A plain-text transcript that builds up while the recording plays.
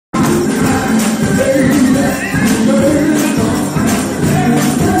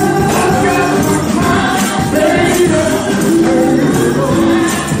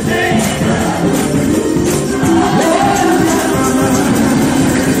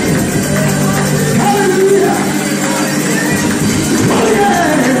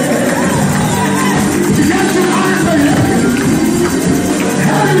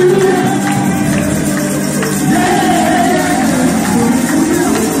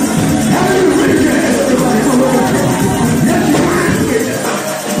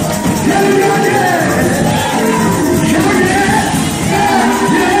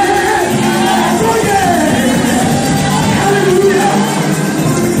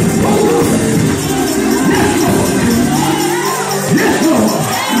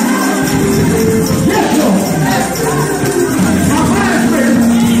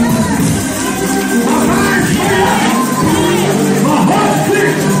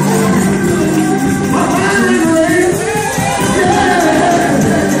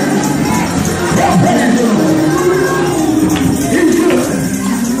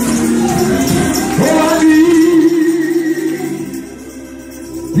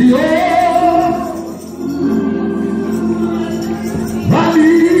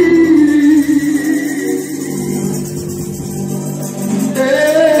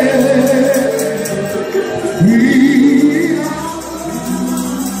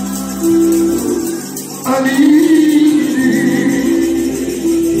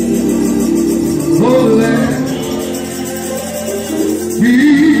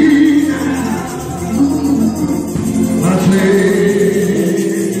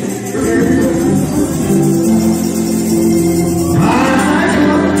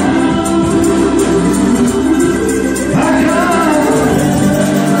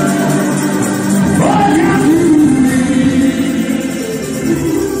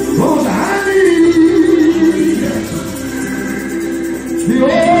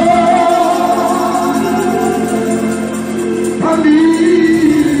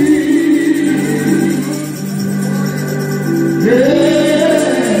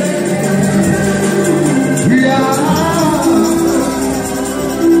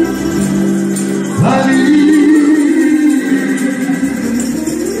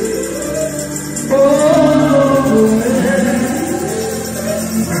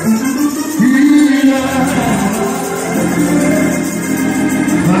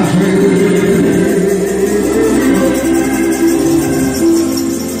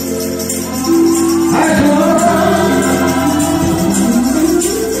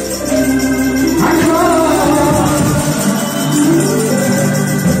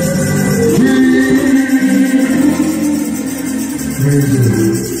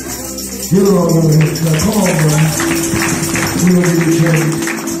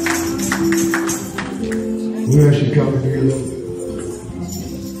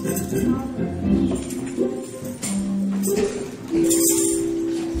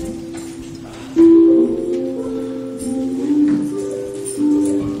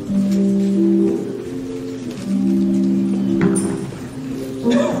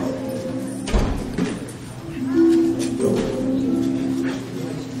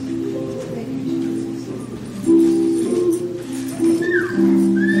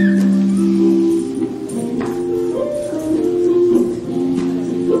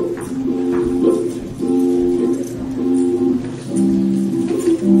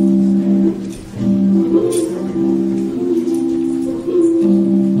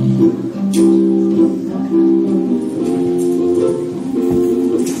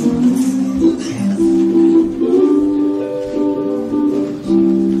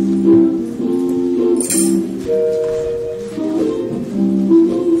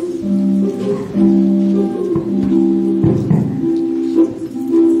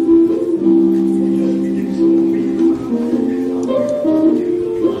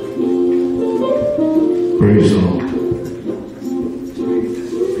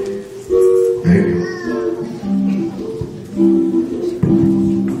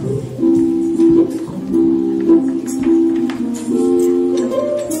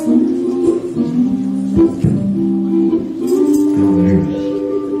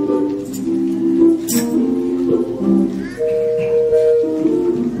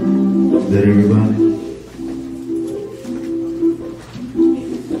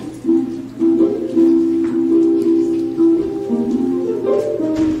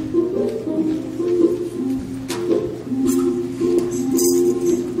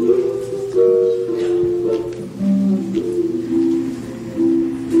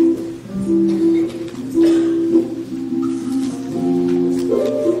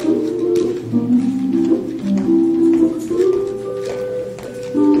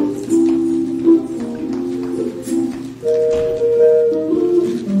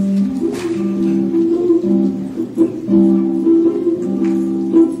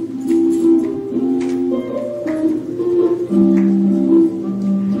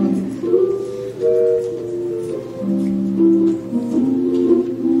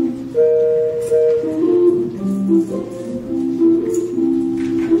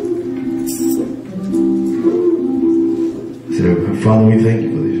Father, we thank you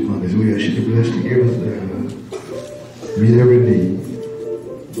for these mothers. We ask you to bless the givers there. Meet every need.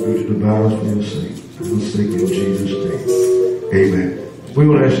 Go to the battles for your sake. And we'll sing in Jesus' name. Amen. We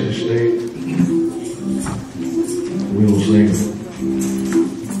will ask you to stay. We will sing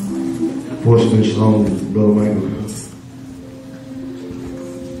a portion of this song, Brother Michael.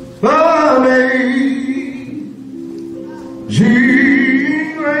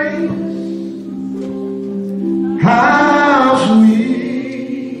 Amazing grace, how sweet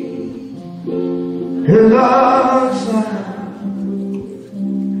is the sound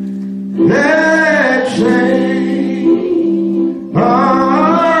that saved a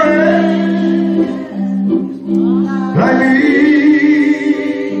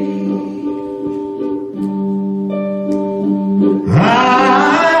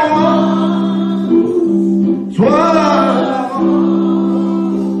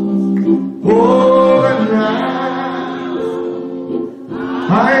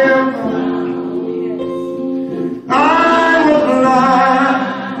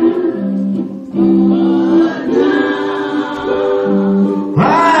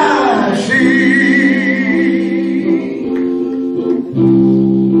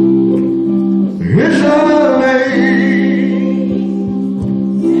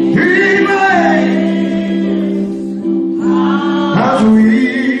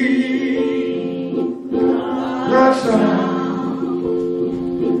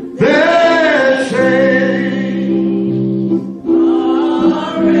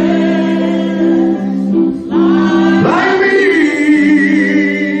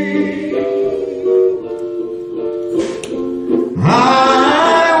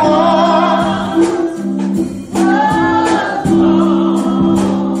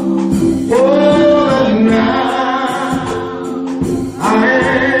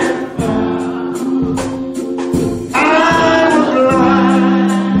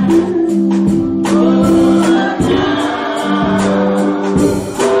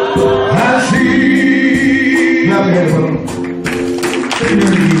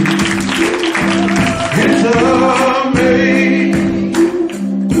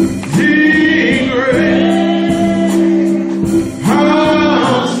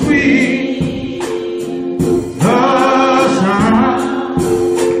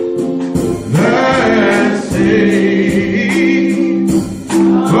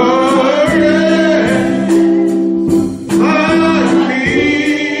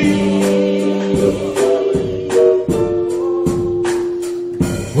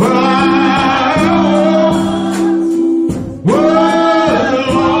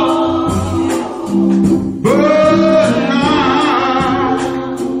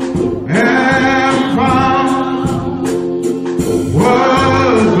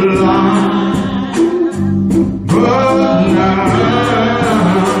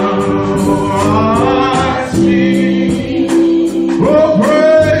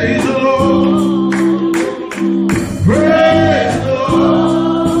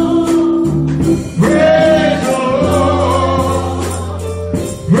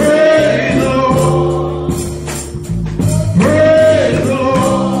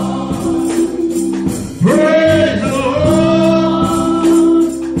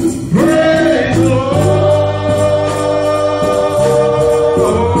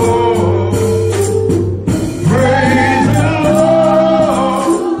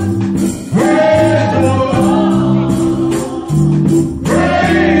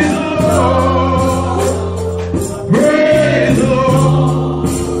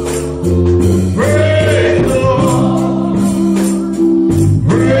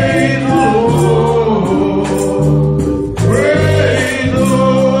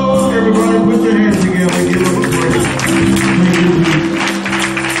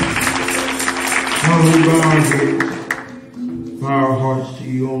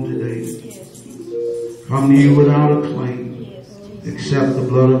come to you without a claim, except the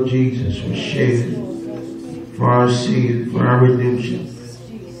blood of Jesus was shed for our sin, for our redemption,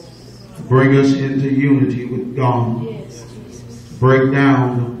 to bring us into unity with God, to break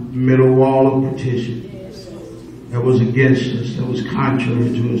down the middle wall of partition that was against us, that was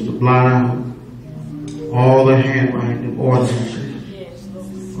contrary to us, to blot out all the handwriting of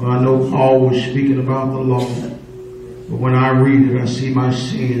ordinances. Well, I know Paul was speaking about the law, but when I read it, I see my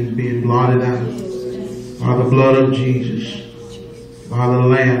sins being blotted out by the blood of Jesus, by the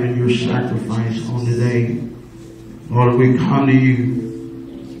Lamb and your sacrifice on today. Lord, we come to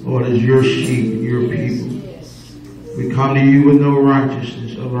you, Lord, as your sheep and your people. We come to you with no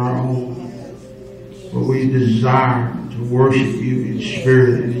righteousness of our own, but we desire to worship you in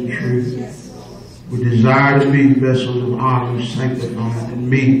spirit and in truth. We desire to be vessels of honor, sanctified and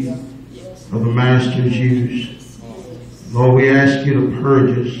meet of the Master's use. Lord, we ask you to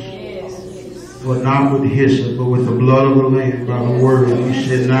purge us, Lord, not with hyssop, but with the blood of the Lamb, by the word. You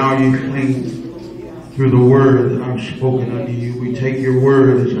said, now you clean through the word that I've spoken unto you. We take your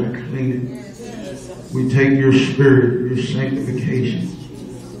word as I clean it. We take your spirit, your sanctification.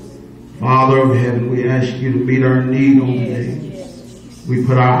 Father of heaven, we ask you to meet our need on today. We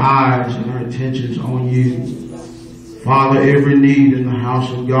put our eyes and our attentions on you. Father, every need in the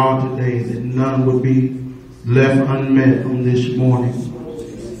house of God today, that none would be left unmet on this morning.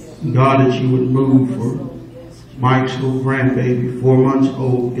 God, that you would move for Mike's little grandbaby, 4 months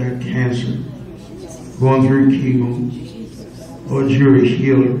old, got cancer, going through chemo. Lord, you're a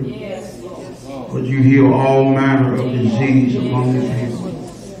healer. Lord, you heal all manner of disease among the people.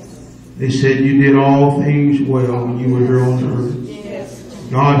 They said you did all things well when you were here on earth.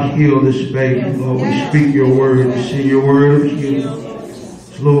 God, heal this baby. Lord, we speak your word. We send your word of healing.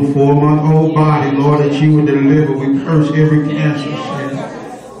 This little 4-month-old body, Lord, that you would deliver. We curse every cancer cell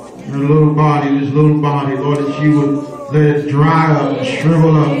in this little body, Lord, that you would let it dry up and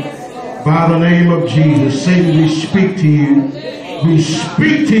shrivel up. By the name of Jesus, Satan, we speak to you. We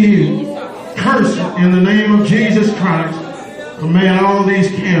speak to you. Curse it in the name of Jesus Christ. Command all these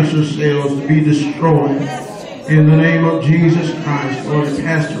cancer cells to be destroyed. In the name of Jesus Christ. Lord,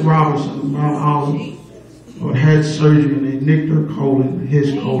 Pastor Robinson of Mount Olive, Lord, had surgery and they nicked her colon,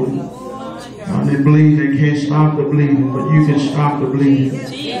 his colon. God, they bleed, they can't stop the bleeding, but you can stop the bleeding.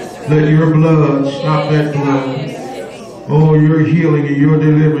 Let your blood stop that blood. Oh, your healing and your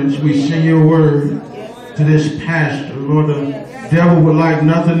deliverance. We send your word to this pastor. Lord, the devil would like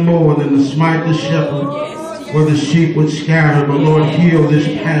nothing more than to smite the shepherd or the sheep would scatter. But Lord, heal this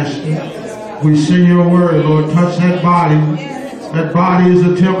pastor. We send your word, Lord, touch that body. That body is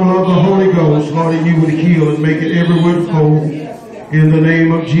the temple of the Holy Ghost. Lord, that you would heal and make it everywhere whole. In the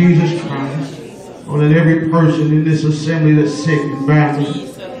name of Jesus Christ. Lord, that every person in this assembly that's sick and battling,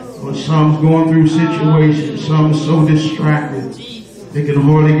 Lord, some's going through situations, some so distracted, they can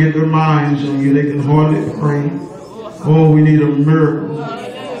hardly get their minds on you. They can hardly pray. Oh, we need a miracle.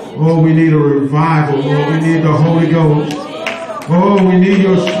 Oh, we need a revival. Oh, we need the Holy Ghost. Oh, we need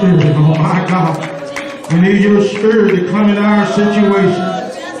your spirit. Oh, my God. We need your spirit to come in our situations.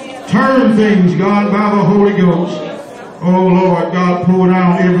 Turn things, God, by the Holy Ghost. Oh, Lord, God, pull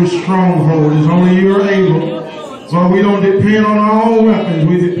down every stronghold as only you're able. Lord, we don't depend on our own weapons.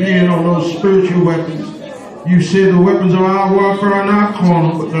 We depend on those spiritual weapons. You said the weapons of our warfare are not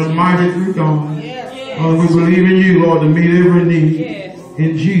carnal, but they're mighty through God. Lord, we believe in you, Lord, to meet every need.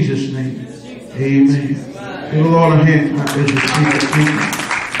 In Jesus' name, amen. Give the Lord a hand clap as you speak.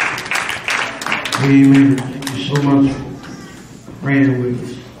 Amen. Thank you so much for praying with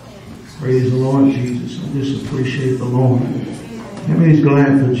us. Praise the Lord Jesus. I just appreciate the Lord. How many's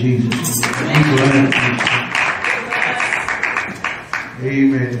glad for Jesus? I'm glad for Jesus.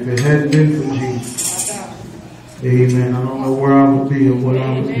 Amen. If it hadn't been for Jesus, amen, I don't know where I would be or what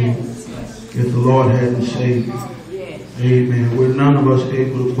I would do if the Lord hadn't saved me. Amen. We're none of us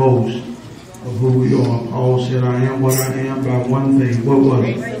able to boast of who we are. Paul said, I am what I am by one thing. What was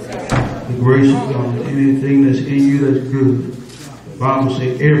it? The grace of God. Anything that's in you that's good. The Bible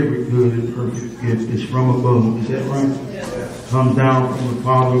says every good and perfect gift is from above. Is that right? Comes down from the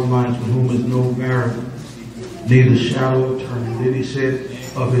Father of lights, with whom is no variable, neither shadow of turning. Then he said,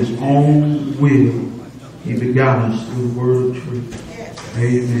 of his own will, he begot us through the word of truth.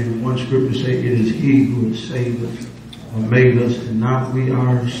 Amen. One scripture says, it is he who has saved us or made us, and not we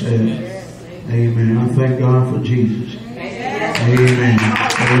ourselves. Amen. I thank God for Jesus. Amen.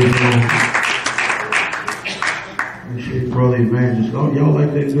 Praise the Lord. Appreciate Brother Evangelist. Oh, y'all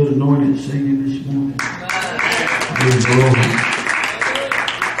like that good anointed singing this morning? Praise the Lord.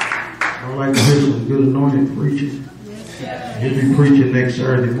 I'd like to hear some good anointed preaching. He'll be preaching next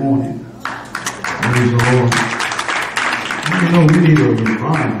Saturday morning. Praise the Lord. You know, we need a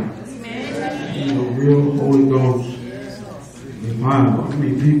revival. You know, real Holy Ghost revival. I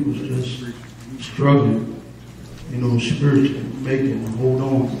mean, people's just struggling, you know, spiritually, making and hold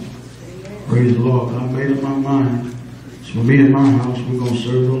on. Praise the Lord. But I made up my mind. So for me and my house, we're going to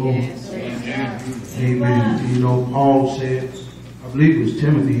serve the Lord. Amen. You know, Paul said, I believe it was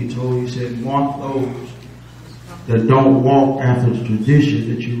Timothy, he said, mark those that don't walk after the tradition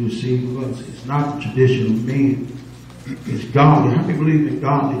that you receive of us. It's not the tradition of men. It's godly. How many believe in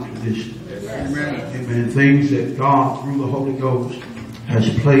godly tradition? Amen. Amen. Things that God, through the Holy Ghost, has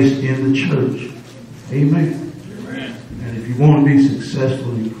placed in the church. Amen. Amen. And if you want to be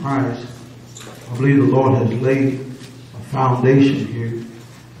successful in Christ, I believe the Lord has laid a foundation here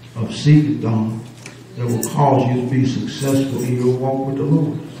of seeking God that will cause you to be successful in your walk with the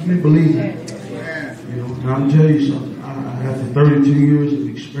Lord. How many believe that? You know, and I'm going to tell you something. After 32 years of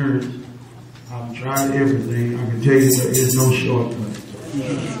experience, I've tried everything. I can tell you there is no shortcut.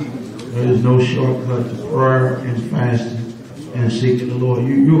 There is no shortcut to prayer and fasting and seeking the Lord.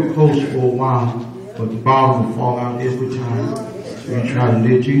 You're close for a while, but the bottom will fall out every time you try to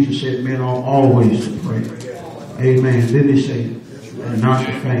live. Jesus said men ought always to pray. Amen. Didn't he say, and not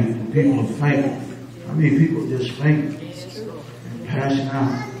to faint? And people are fainting. I mean, people just faint and passing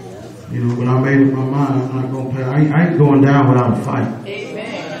out. You know, when I made up my mind, I'm not going to pay. I ain't going down without a fight.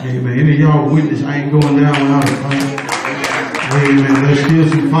 Amen. Amen. Any of y'all witness, I ain't going down without a fight. Amen. There's still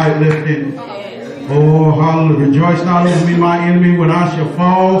some fight left in me. Oh, hallelujah. Rejoice not over me, my enemy, when I shall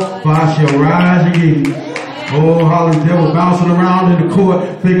fall, for I shall rise again. Oh, hallelujah. Devil bouncing around in the court,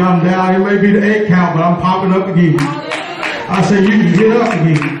 think I'm down. It may be the 8 count, but I'm popping up again. I say, you can get up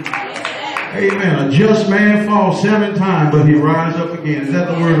again. Amen. A just man falls 7 times, but he rises up again. Is that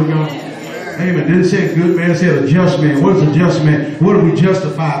the word of God? Amen. Didn't say a good man, it said a just man. What is a just man? What are we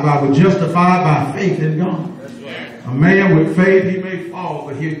justified by? We're justified by faith in God. A man with faith, he may fall,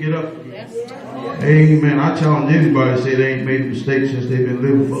 but he'll get up again. Amen. I challenge anybody to say they ain't made a mistake since they've been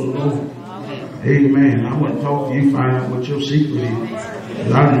living for the Lord. Amen. I want to talk to you, find out what your secret is.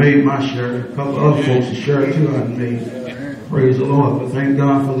 Because I've made my share. A couple other folks have shared too. I've made. Praise the Lord. But thank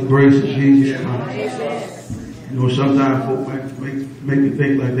God for the grace of Jesus Christ. You know, sometimes folks make you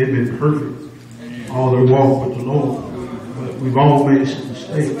think like they've been perfect all their walk with the Lord. But we've all made some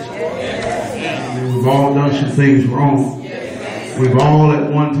mistakes. And we've all done some things wrong. We've all at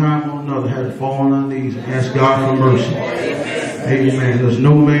one time or another had to fall on our knees and ask God for mercy. Amen. There's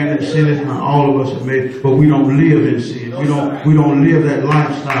no man that sinneth, not all of us have made, but we don't live in sin. We don't live that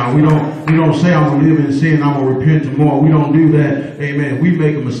lifestyle. We don't say I'm gonna live in sin, I'm gonna repent tomorrow. We don't do that. Amen. We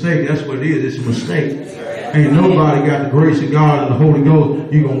make a mistake. That's what it is. It's a mistake. Ain't nobody got the grace of God and the Holy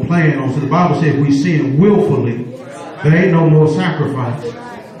Ghost you're gonna plan on. So the Bible says if we sin willfully, there ain't no more sacrifice.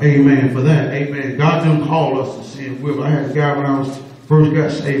 Amen for that. Amen. God didn't call us to sin willfully. I had a guy when I first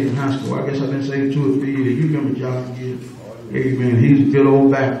got saved in high school. I guess I've been saved 2 or 3 years. You remember John Gibbs? Amen. He's a good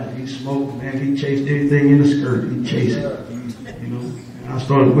old Baptist. He smoked, man. He chased everything in the skirt. He chased it. You know. And I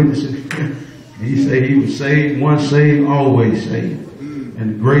started witnessing. He said he was saved, once saved, always saved.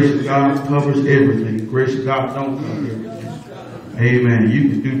 And the grace of God covers everything. The grace of God don't cover everything. Amen. You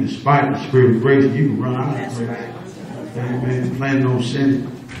can do despite the spirit of grace. You can run out of grace. Amen. Planning on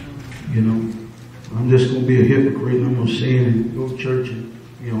sinning. You know. I'm just going to be a hypocrite. I'm going to sin and go to church and,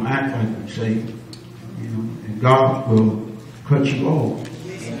 you know, act like I'm saved. You know. And God will cut you off.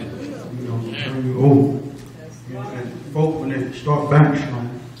 You know, turn you over. You know, and folk, when they start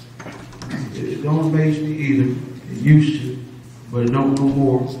backsliding, it don't amaze me either. It used to, but it don't no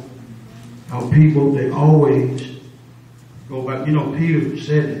more. How people, they always go back. You know, Peter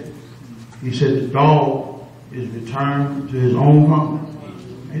said it. He said the dog is returned to his own vomit.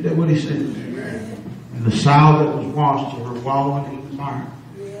 Ain't that what he said? And the sow that was washed to her wallowing in the mire.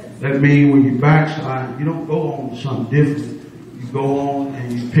 That means when you backslide, you don't go on to something different. You go on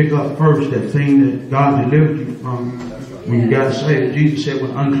and you pick up first that thing that God delivered you from when you got saved. Jesus said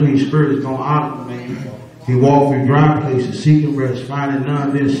when unclean spirit is gone out of the man, he walked through dry places, seeking rest, finding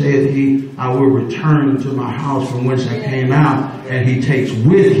none. Then said he, I will return to my house from whence I came out. And he takes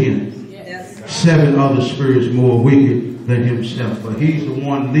with him 7 other spirits more wicked than himself. But he's the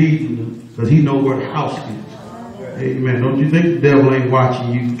one leading them because he knows where the house is. Amen. Don't you think the devil ain't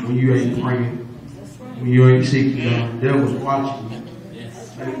watching you when you ain't praying? When you ain't seeking God? The devil's watching you.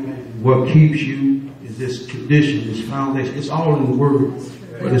 Amen. What keeps you is this tradition, this foundation. It's all in the Word.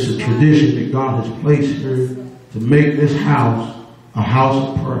 But it's a tradition that God has placed here to make this house a house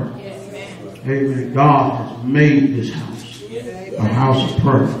of prayer. Amen. God has made this house a house of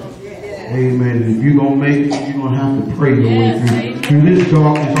prayer. Amen. And if you're going to make it, you're going to have to pray your way through this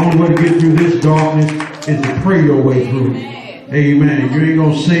darkness. The only way to get through this darkness is to pray your way through it. Amen. You ain't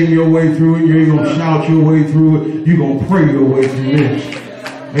going to sing your way through it. You ain't going to shout your way through it. You're going to pray your way through this.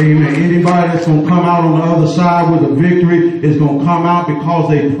 Amen. Anybody that's going to come out on the other side with a victory is going to come out because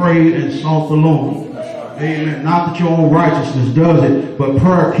they prayed and sought the Lord. Amen. Not that your own righteousness does it, but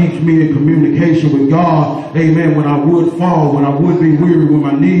prayer keeps me in communication with God. Amen. When I would fall, when I would be weary, when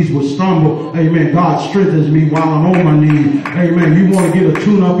my knees would stumble. Amen. God strengthens me while I'm on my knees. Amen. You want to get a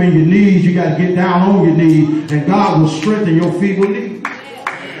tune up in your knees, you got to get down on your knees, and God will strengthen your feeble knees.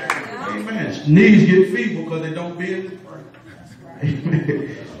 Amen. Knees get feeble because they don't bend and pray.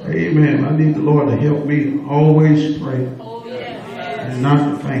 Amen. Amen. I need the Lord to help me to always pray and not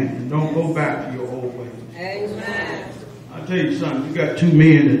to faint. And don't go back to your old ways. Amen. I'll tell you something. You got two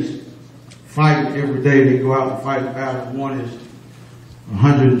men that's fighting every day. They go out and fight a battle. One is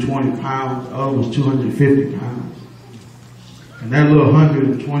 120 pounds. The other was 250 pounds. And that little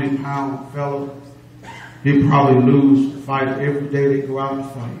 120 pound fella, he'll probably lose the fight every day they go out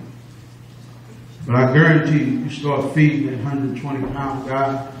and fight. But I guarantee you start feeding that 120 pound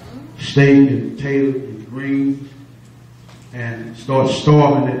guy steak and potato and greens and start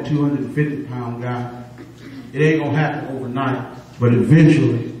starving that 250 pound guy. It ain't going to happen overnight, but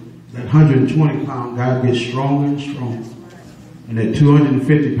eventually that 120 pound guy gets stronger and stronger. And that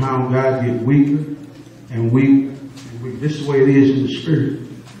 250 pound guy gets weaker and weaker and weaker. This is the way it is in the spirit.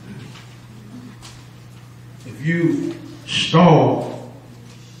 If you starve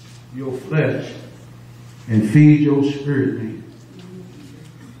your flesh and feed your spirit, man.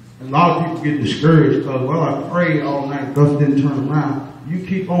 And a lot of people get discouraged because, well, I prayed all night, God didn't turn around. You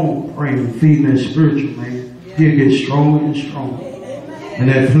keep on praying and feeding that spiritual man. He'll get stronger and stronger. And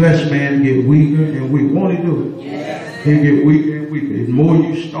that flesh man get weaker and weaker. Won't he do it? He'll get weaker and weaker. The more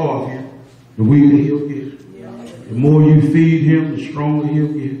you starve him, the weaker he'll get. The more you feed him, the stronger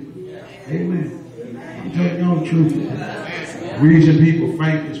he'll get. Amen. I'm telling y'all the truth. The reason people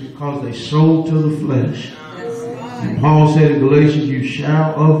faint is because they sold to the flesh. And Paul said in Galatians, you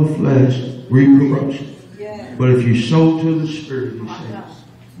shall of the flesh reap corruption. But if you sow to the Spirit, he says,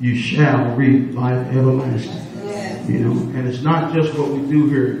 you shall reap life everlasting. You know, and it's not just what we do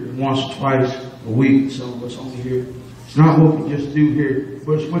here once or twice a week. Some of us only here. It's not what we just do here,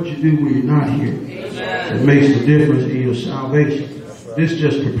 but it's what you do when you're not here. It makes the difference in your salvation. This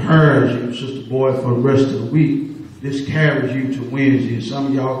just prepares you, Sister Boyd, for the rest of the week. This carries you to Wednesday. And some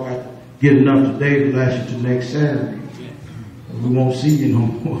of y'all got to get enough today to last you to next Saturday. We won't see you no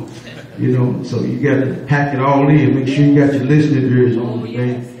more. You know, so you got to pack it all in. Make sure you got your listening ears on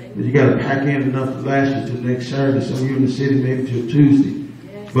today. But you got to pack in enough to last you till next Saturday. Some of you in the city maybe till Tuesday.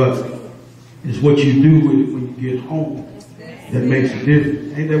 But it's what you do with it when you get home that makes a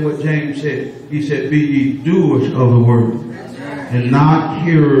difference. Ain't that what James said? He said, be ye doers of the word and not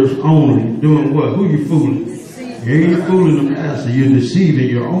hearers only. Doing what? Who you fooling? You ain't fooling the master. You're deceiving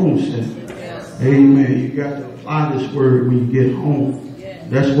your own self. Amen. You got to apply this word when you get home.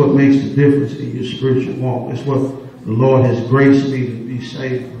 That's what makes the difference in your spiritual walk. That's what the Lord has graced me to be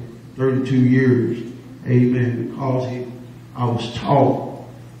saved for 32 years. Amen. Because I was taught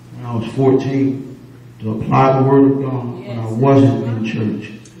when I was 14 to apply the word of God when I wasn't in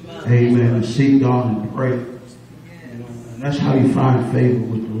church. Amen. And seek God and pray. And that's how you find favor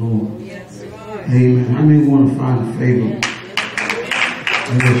with the Lord. Amen. How many want to find favor?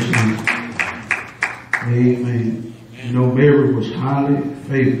 Amen. You know, Mary was highly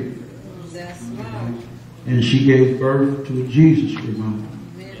favored. And she gave birth to a Jesus revival.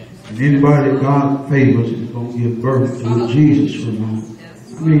 And anybody that God favors is going to give birth to a Jesus revival.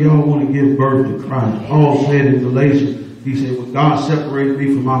 How many of y'all want to give birth to Christ? Paul said in Galatians, he said, when God separated me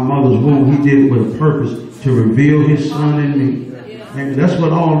from my mother's womb, he did it with a purpose to reveal his son in me. And that's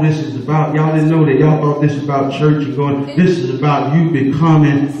what all this is about. Y'all didn't know that. Y'all thought this was about church and going. This is about you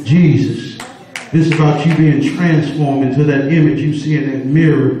becoming Jesus. This is about you being transformed into that image you see in that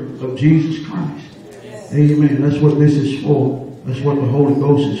mirror of Jesus Christ. Amen. That's what this is for. That's what the Holy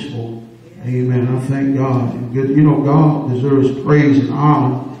Ghost is for. Amen. I thank God. You know, God deserves praise and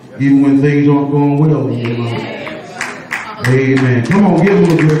honor even when things aren't going well in your life. Amen. Come on, give him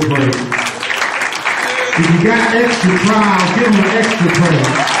a good praise. If you got extra trials, give him an extra praise.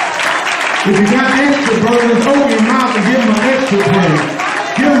 If you got extra burdens, open your mouth and give him an extra praise.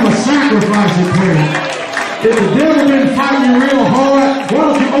 Give him a sacrifice of praise. If the devil been fighting you real hard, why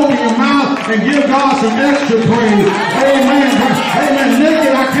don't you open your mouth and give God some extra praise? Amen. Amen.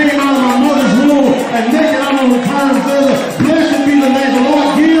 Naked I came out of my mother's womb, and naked I'm going to return thither. Blessed be the name. The Lord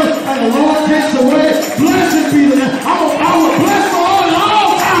gives and the Lord takes away. Blessed be the name. I will bless the Lord at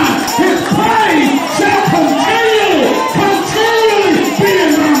all times. His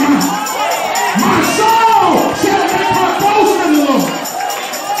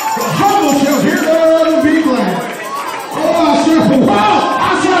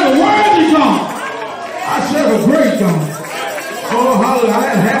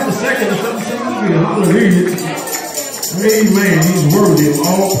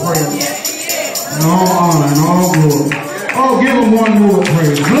praise and all honor and all glory. Oh, give him one more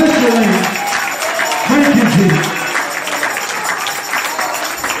praise. Bless your name. Thank you, Jesus.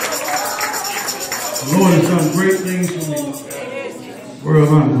 The Lord has done great things for me. World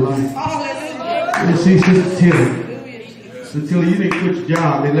under life. You see, Sister Tilly. Sister Tilly, you didn't quit your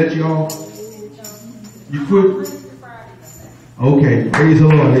job. They let you off. You quit? Okay, praise the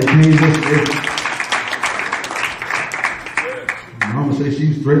Lord. They changed this day. I'm going to say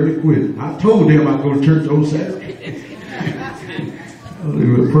she's threatening to quit. I told them I'd go to church on Saturday.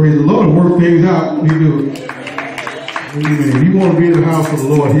 Praise the Lord, work things out. He do it. Amen. If you want to be in the house of the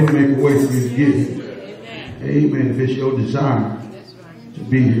Lord, he'll make a way for you to get here. Amen. If it's your desire to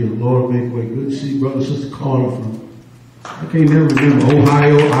be here, the Lord will make a way. Good to see Brother and Sister Carter from, I can't never remember,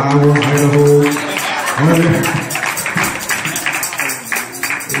 Ohio, Iowa, Idaho. Amen.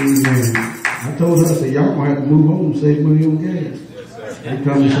 I told her, I said, y'all might have to move home and save money on gas. They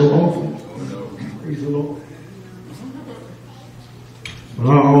come so often. Praise the Lord. But I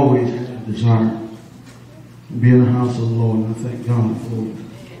always have a desire to be in the house of the Lord, and I thank God for it.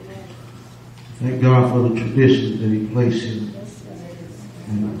 Thank God for the traditions that he placed here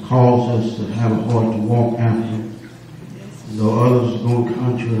and calls us to have a heart to walk after. Though others are going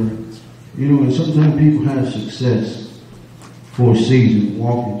contrary. You know, and sometimes people have success for a season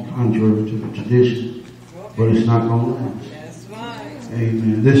walking contrary to the tradition, but it's not going to last.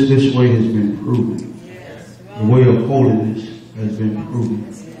 Amen. This way has been proven. The way of holiness has been proven.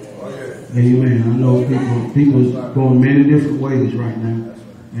 Amen. I know people are going many different ways right now.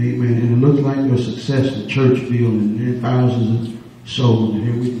 Amen. And it looks like you're a successful church building. There are thousands of souls. And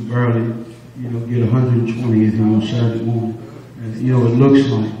here we can barely, get 120 in here on Saturday morning. And, it looks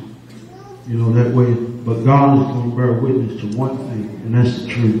like, that way. But God is going to bear witness to one thing, and that's the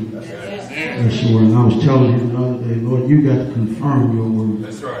truth. That's the word. And I was telling him the other day, Lord, you got to confirm your word.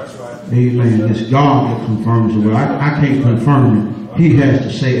 That's right. Amen. It's God that confirms the word. I can't confirm it. He has to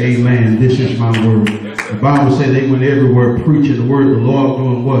say, amen, this is my word. The Bible said they went everywhere preaching the word of the Lord,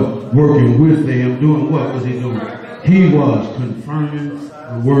 doing what? Working with them. Doing what was he doing? He was confirming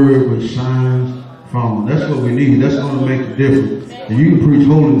the word with signs following. That's what we need. That's going to make a difference. And you can preach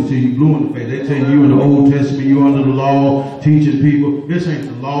holiness till you blue in the face. They tell you in the Old Testament, you under the law, teaching people. This ain't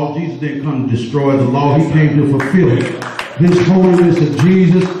the law. Jesus didn't come to destroy the law. He came to fulfill it. This holiness of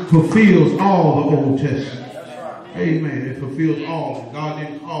Jesus fulfills all the Old Testament. Amen. It fulfills all. God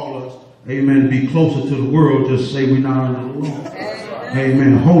didn't call us, amen, to be closer to the world, just say we're not under the law.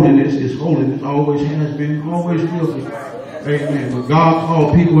 Amen. Holiness is holiness. Always has been, always will be. Amen. When God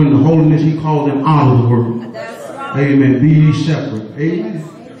called people into holiness, he called them out of the world. Amen. Be ye separate. Amen.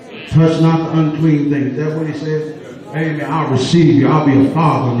 Touch not the unclean things. Is that what he said? Amen. I'll receive you. I'll be a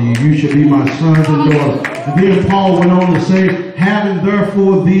father to you. You shall be my sons and daughters. And then Paul went on to say, having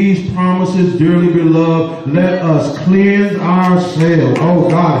therefore these promises, dearly beloved, let us cleanse ourselves. Oh,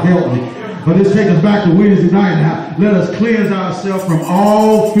 God, help me. But let's take us back to Wednesday night now. Let us cleanse ourselves from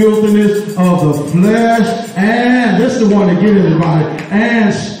all filthiness of the flesh, and this is the one that gets in the body,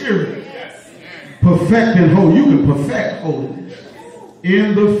 and spirit. Perfect and holy. You can perfect holiness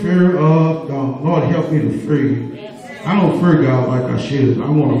in the fear of God. Lord, help me to fear you. I don't fear God like I should. I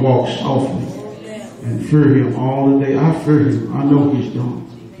want to walk softly and fear him all the day. I fear him. I know he's done.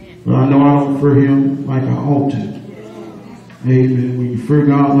 But I know I don't fear him like I ought to. Amen. When you fear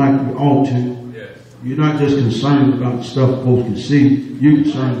God like you ought to, you're not just concerned about the stuff folks can see. You're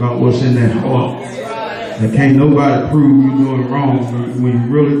concerned about what's in that heart. And can't nobody prove you're doing wrong when you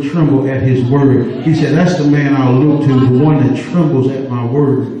really tremble at his word. He said, that's the man I'll look to, the one that trembles at my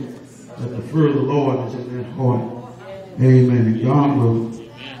word. That the fear of the Lord is in that heart. Amen. And God will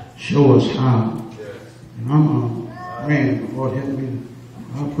show us how. And I'm man, Lord help me.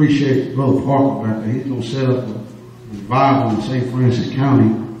 I appreciate Brother Parker back there. He's going to set up a revival in St. Francis County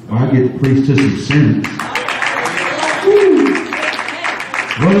where I get to preach to some sinners.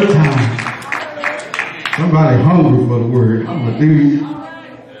 What a time. Somebody hungry for the word. I'm a dude.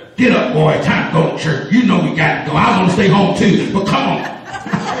 Get up, boy. Time to go to church. You know we got to go. I want to stay home too, but come on.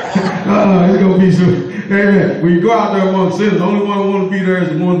 It's going to be so. Amen. When you go out there among sinners, the only one who want to be there is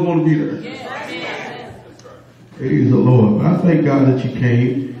the ones who want to be there. Praise the Lord. But I thank God that you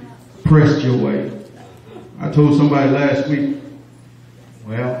came, pressed your way. I told somebody last week,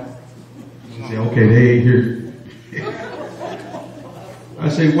 well, they say, okay, they ain't here. I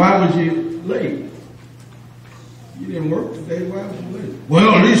say, why was you late? You didn't work today, why was you late?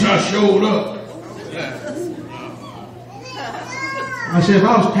 Well, at least I showed up. I said, if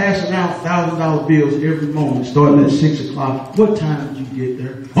I was passing out $1,000 bills every morning, starting at 6 o'clock, what time did you get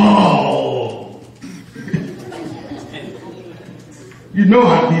there? Oh! You know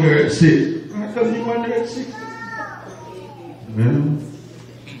I'd be there at 6. How come you weren't there at 6? Well,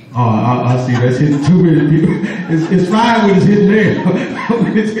 I see that's hitting too many people. It's fine when it's hitting there.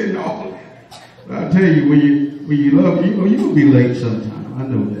 When it's hitting all. But I tell you, when you love, you will be late sometimes. I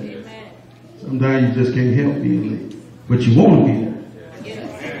know that. Sometimes you just can't help being late. But you want to be there.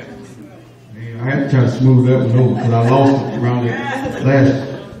 I had to try to smooth that one over because I lost it around that last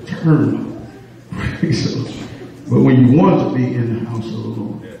term. But when you want to be in the house of the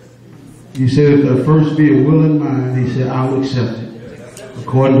Lord, he said, if there first be a willing mind, he said, I'll accept it.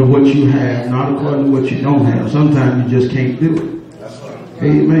 According to what you have, not according to what you don't have. Sometimes you just can't do it.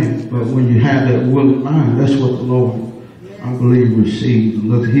 Amen. But when you have that willing mind, that's what the Lord, I believe, receives.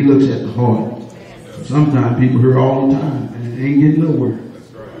 He looks at the heart. Sometimes people hear all the time and they ain't getting nowhere.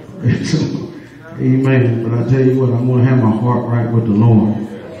 Amen. But I tell you what, I'm going to have my heart right with the Lord.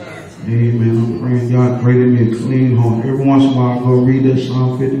 Amen. I'm praying God created me a clean heart. Every once in a while I go read that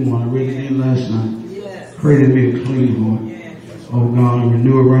Psalm 51. I read it in last night. Created me a clean heart. Oh God,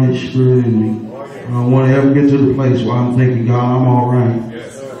 renew a right spirit in me. I don't want to ever get to the place where I'm thinking, God, I'm all right.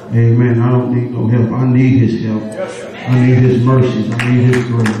 Amen. I don't need no help. I need his help. I need his mercies. I need his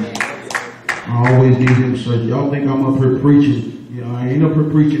grace. I always need him search. Y'all think I'm up here preaching. You know, I ain't up here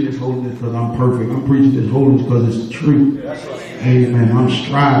preaching this holiness because I'm perfect. I'm preaching this holiness because it's the truth. Amen. I'm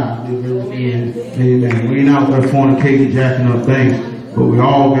striving to do everything. Amen. We ain't out there fornicating, jacking up things, but we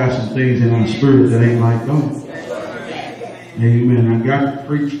all got some things in our spirit that ain't like God. Amen. I got to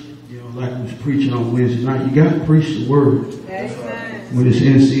preach, you know, like I was preaching on Wednesday night. You got to preach the word. When it's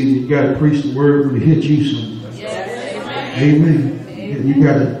in season, you got to preach the word when it hits you sometimes. Amen. You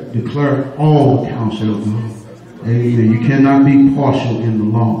got to declare all the counsel of God. Amen. You cannot be partial in the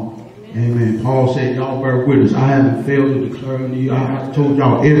law. Amen. Paul said, y'all bear witness. I haven't failed to declare unto you. I told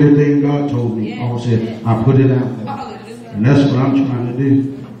y'all everything God told me. Paul said, I put it out there. And that's what I'm trying to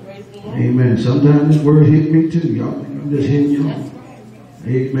do. Amen. Sometimes this word hit me too. Y'all think I'm just hitting y'all.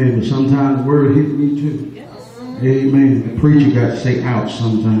 Amen. But sometimes the word hit me too. Amen. The preacher got to say ouch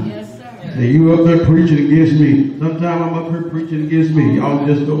sometimes. Say, you up there preaching against me. Sometimes I'm up here preaching against me. Y'all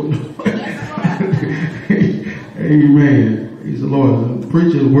just don't know. Amen. Praise the Lord. The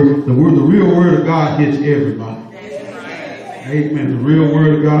preacher, the real word of God hits everybody. Amen. The real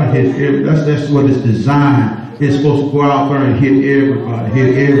word of God hits everybody. That's what it's designed. It's supposed to go out there and hit everybody,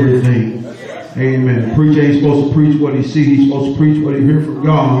 hit everything. Amen. The preacher ain't supposed to preach what he sees. He's supposed to preach what he hears from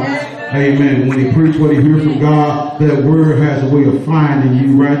God. Amen. When he preaches what he hears from God, that word has a way of finding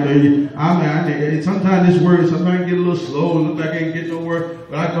you right there. Sometimes this word, sometimes I get a little slow and look like I ain't get nowhere,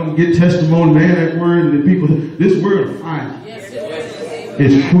 but I come get testimony, man, that word, and the people, this word will find you.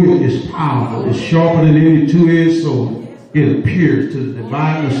 It's quick, it's powerful, it's sharper than any two-edged sword. It appears to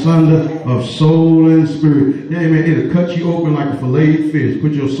divide asunder of soul and spirit. Amen. It'll cut you open like a filleted fish.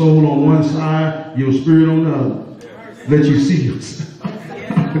 Put your soul on one side, your spirit on the other. Let you see yourself.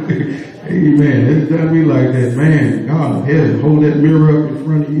 Amen. It's got to be like that. Man, God, hold that mirror up in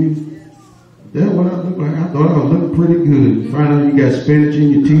front of you. That's what I look like. I thought I was looking pretty good. Find out you got spinach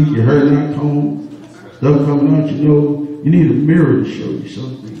in your teeth, your hair not combed, stuff coming out your nose. You need a mirror to show you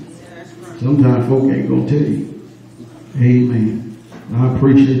something. Sometimes folk ain't going to tell you. Amen. I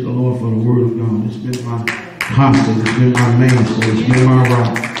appreciate the Lord for the word of God. It's been my constant. It's been my mainstay. It's been my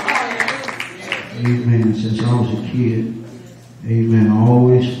rock. Amen. Since I was a kid. Amen. I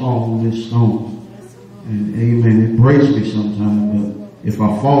always fall on this stone. And amen. It breaks me sometimes, but if I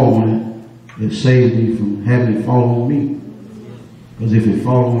fall on it, it saves me from having it fall on me. Because if it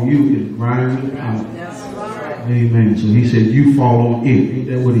falls on you, it grinds you out. Amen. So he said, you fall on it. Ain't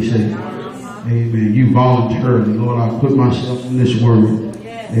that what he said? Amen. You voluntarily, Lord, I put myself in this word.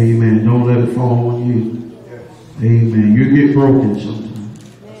 Amen. Don't let it fall on you. Amen. You get broken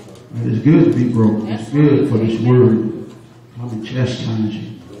sometimes. And it's good to be broken. It's good for this word. I'm going to chastise you.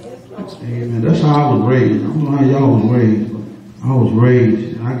 Amen. That's how I was raised. I don't know how y'all was raised, but I was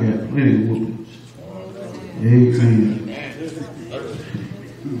raised and I got plenty of whoopings. Amen.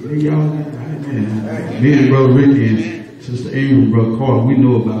 Hey, y'all, amen. Me and Brother Ricky and Sister Amy and Brother Carter, we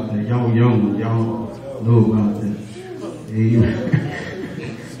know about that. Y'all young ones, y'all know about that.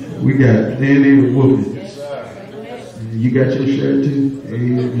 Amen. We got plenty of whoopings. You got your share too?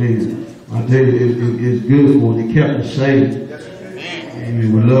 Amen. I tell you, it's good for it. It kept us safe. Amen.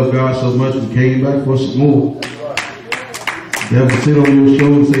 We love God so much we came back for some more. The devil sit on your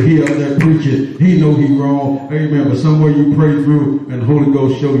shoulder and say, he up there preaching. He know he wrong. Amen. But somewhere you pray through and the Holy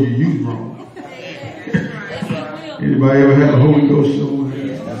Ghost show you wrong. Anybody ever had the Holy Ghost show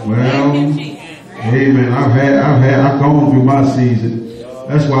you? Well, amen. I've gone through my season.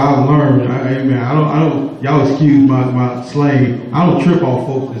 That's why I've learned. Amen. I don't. Y'all excuse my slang. I don't trip off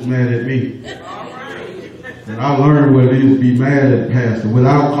folks that's mad at me. And I learned what it is to be mad at pastor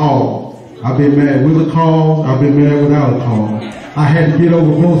without cause. I've been mad with a cause. I've been mad without a cause. I had to get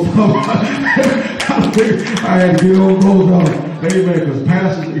over both of them. I had to get over both of them. Amen. Because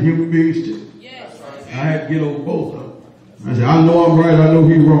pastors are human beings too. I had to get over both of them. I said, I know I'm right. I know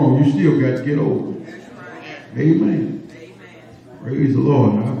he's wrong. You still got to get over it. Amen. Praise the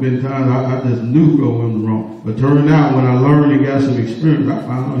Lord. I've been times I just knew going wrong. But turned out when I learned and got some experience, I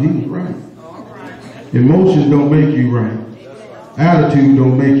found out he was right. Emotions don't make you right. Attitude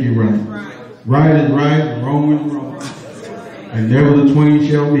don't make you right. Right is right and wrong is wrong. And never the twain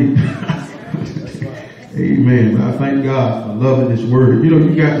shall meet. Amen. But I thank God for loving this word. You know,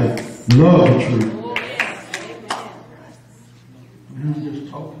 you got to love the truth. Man, I'm just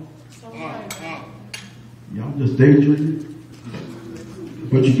talking. Y'all just daydreaming.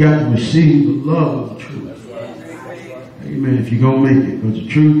 But you got to receive the love of the truth. Amen. If you're going to make it. Because the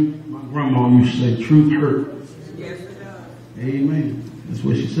truth, my grandma used to say, truth hurt. Amen. That's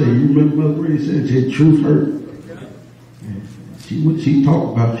what she said. You remember Mother Grady said, she said, truth hurt. And she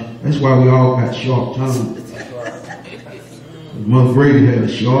talked about you. That's why we all got sharp tongues. Mother Grady had a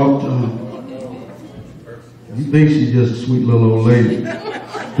sharp tongue. You think she's just a sweet little old lady.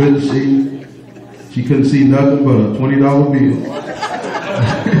 She couldn't see nothing but a $20 bill.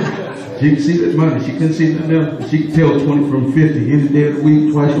 She could see that money. She couldn't see nothing else. She could tell 20 from 50 any day of the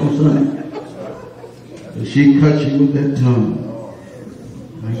week, twice on Sunday. But she cut you with that tongue.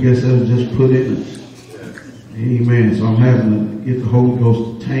 I guess that was just put in us. Amen. So I'm having to get the Holy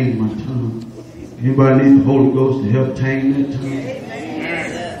Ghost to tame my tongue. Anybody need the Holy Ghost to help tame that tongue?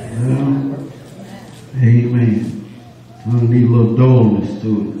 Amen. Tongue need a little dullness to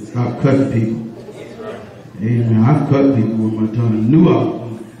it. Stop cutting people. Amen. I've cut people with my tongue. I knew I was doing it.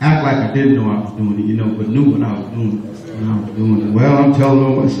 Act like I didn't know I was doing it, but knew when I was doing it. Well, I'm telling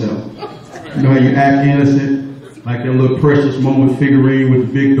on myself. You know how you act innocent? Like that little precious moment figurine with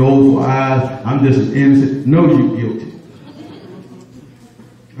the big doleful eyes. I'm just as innocent. No, you're guilty.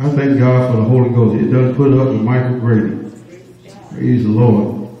 I thank God for the Holy Ghost. It doesn't put up with Michael Grady. Praise the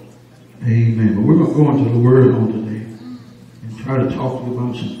Lord. Amen. But we're going to go into the Word on today and try to talk to you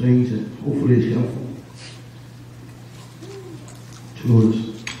about some things that hopefully is helpful to us.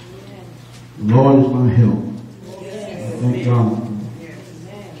 The Lord is my help. I thank God.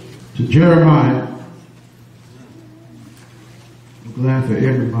 To Jeremiah, I'm glad for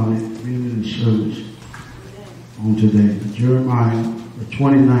everybody being in the service on today. Jeremiah, the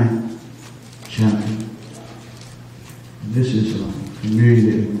 29th chapter. And this is familiar to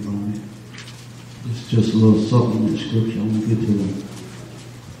everybody. It's just a little supplement scripture. I'm going to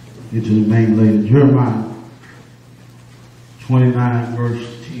get to the main later. Jeremiah 29 verse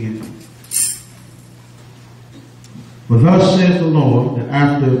 10. For thus saith the Lord, that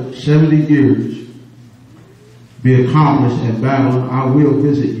after 70 years be accomplished at Babylon, I will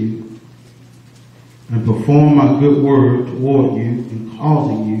visit you and perform my good word toward you in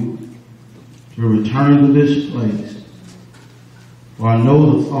causing you to return to this place. For I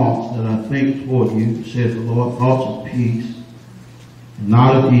know the thoughts that I think toward you, saith the Lord, thoughts of peace and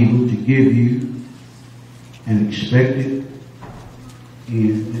not of evil, to give you an expected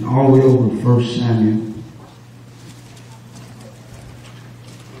end. And all the way over to 1 Samuel.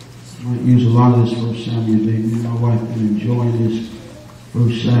 I might use a lot of this 1 Samuel today. Me and my wife have been enjoying this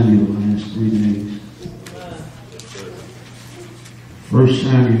 1 Samuel the last 3 days. 1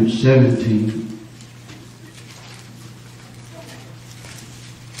 Samuel 17.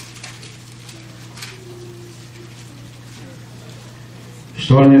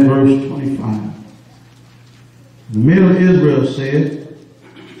 Starting at verse 25. The men of Israel said,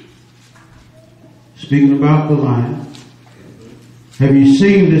 speaking about the lion, have you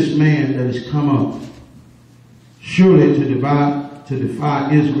seen this man that has come up? Surely to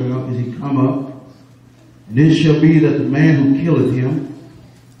defy Israel is he come up. And it shall be that the man who killeth him,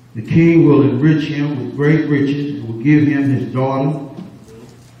 the king will enrich him with great riches, and will give him his daughter,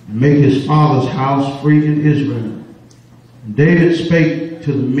 and make his father's house free in Israel. And David spake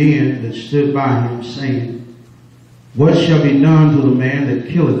to the men that stood by him, saying, what shall be done to the man that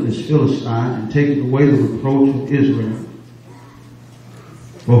killeth this Philistine, and taketh away the reproach of Israel?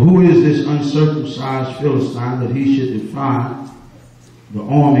 For who is this uncircumcised Philistine that he should defy the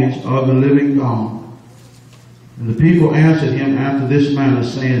armies of the living God? And the people answered him after this manner,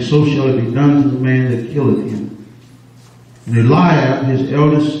 saying, so shall it be done to the man that killeth him. And Eliab, his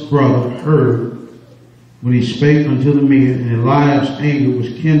eldest brother, heard when he spake unto the men, and Eliab's anger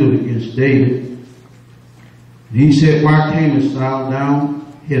was kindled against David. And he said, why camest thou down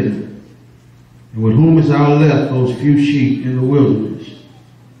hither? And with whom is thou left those few sheep in the wilderness?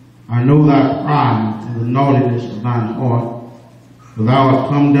 I know thy pride and the naughtiness of thine heart, for thou art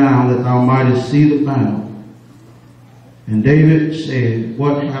come down that thou mightest see the battle. And David said,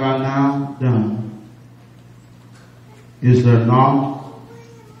 what have I now done? Is there not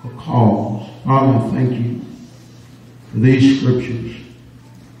a cause? Father, I thank you for these scriptures.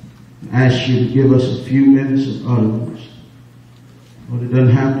 I ask you to give us a few minutes of utterance. But it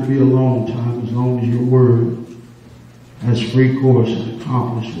doesn't have to be a long time as long as your word has free course and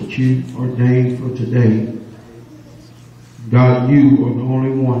accomplished what you ordained for today. God, you are the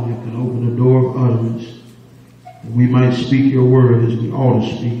only one that can open the door of utterance, that we might speak your word as we ought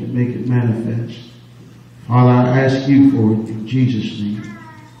to speak and make it manifest. Father, I ask you for it in Jesus' name.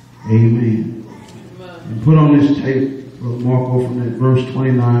 Amen. And put on this tape, Brother Marco, from that verse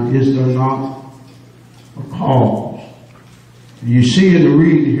 29, is there not a cause? And you see in the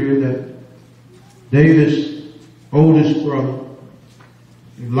reading here that David's oldest brother,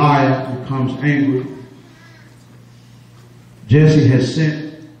 Eliab, becomes angry. Jesse has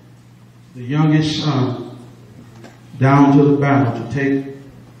sent the youngest son down to the battle to take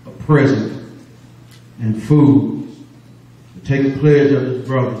a present and food, to take a pledge of his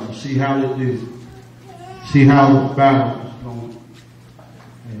brothers, to see how they do, see how the battle is going.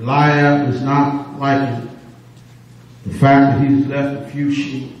 And Eliab is not liking the fact that he's left a few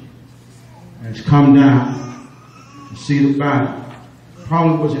sheep and has come down to see the battle.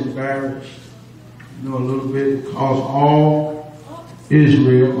 Probably was embarrassed, a little bit, because all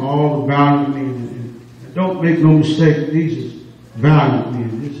Israel, all the valiant men, and don't make no mistake, these is valiant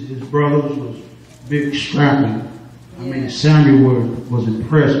men. His brothers was big strapping. I mean, Samuel was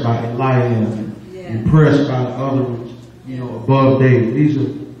impressed by Eliab, impressed by the other ones, above David.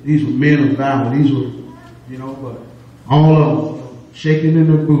 These were men of valor. These were, but all of them shaking in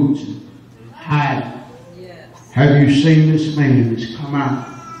their boots and hiding. Have you seen this man that's come out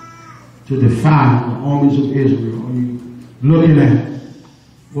to defy the armies of Israel? Are you looking at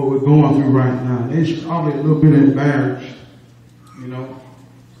what we're going through right now? They're probably a little bit embarrassed,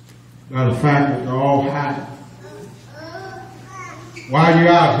 by the fact that they're all hiding. Why are you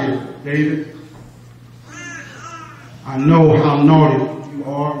out here, David? I know how naughty you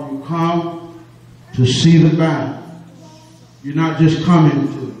are. You come to see the battle. You're not just coming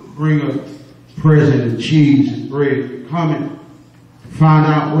to bring a present and cheese and bread. You're coming to find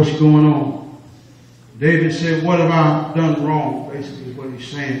out what's going on. David said, what have I done wrong? Basically is what he's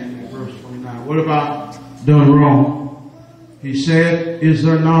saying in verse 29. What have I done wrong? He said, is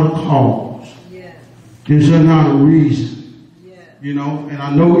there not a cause? Yeah. Is there not a reason? Yeah. And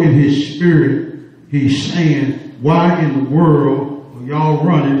I know in his spirit, he's saying, why in the world are y'all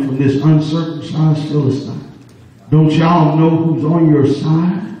running from this uncircumcised Philistine? Don't y'all know who's on your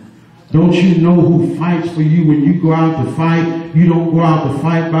side? Don't you know who fights for you when you go out to fight? You don't go out to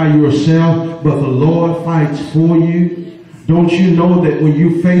fight by yourself, but the Lord fights for you. Don't you know that when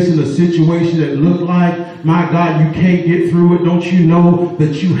you're facing a situation that looks like, my God, you can't get through it? Don't you know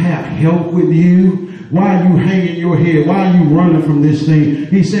that you have help with you? Why are you hanging your head? Why are you running from this thing?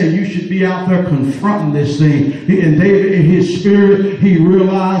 He said you should be out there confronting this thing. And David, in his spirit, he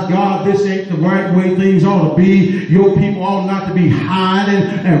realized, God, this ain't the right way things ought to be. Your people ought not to be hiding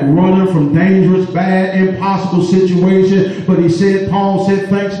and running from dangerous, bad, impossible situations. But he said, Paul said,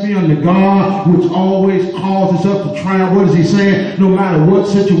 thanks be unto God, which always causes us to triumph. What is he saying? No matter what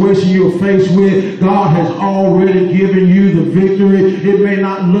situation you're faced with, God has already given you the victory. It may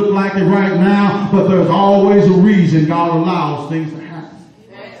not look like it right now, but there's always a reason God allows things to happen.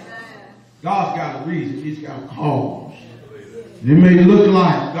 God's got a reason. He's got a cause. It may look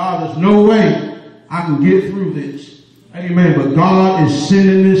like, God, there's no way I can get through this. Amen. But God is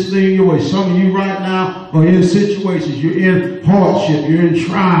sending this thing your way. Some of you right now are in situations. You're in hardship. You're in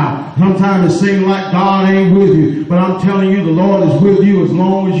trial. Sometimes it seems like God ain't with you. But I'm telling you, the Lord is with you as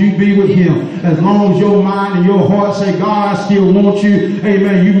long as you be with him. As long as your mind and your heart say, God, I still want you.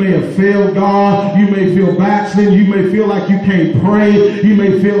 Amen. You may have failed God. You may feel backslidden. You may feel like you can't pray. You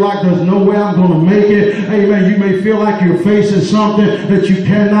may feel like there's no way I'm going to make it. Amen. You may feel like you're facing something that you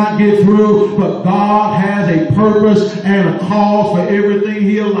cannot get through. But God has a purpose and a cause for everything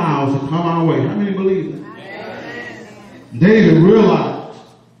he allows to come our way. How many believe that? Amen. David realized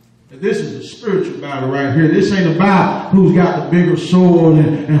that this is a spiritual battle right here. This ain't about who's got the bigger sword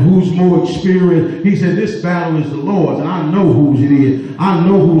and who's more experienced. He said this battle is the Lord's, and I know whose it is. I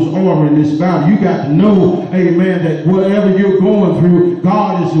know who's ordering this battle. You got to know, amen, that whatever you're going through,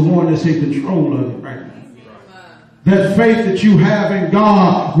 God is the one that's in control of it right now. That faith that you have in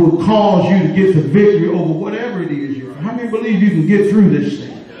God will cause you to get the victory over whatever it is you're. How How many believe you can get through this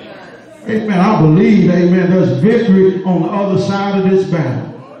thing? Amen. I believe, amen, there's victory on the other side of this battle.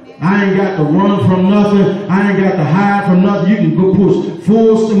 I ain't got to run from nothing. I ain't got to hide from nothing. You can go push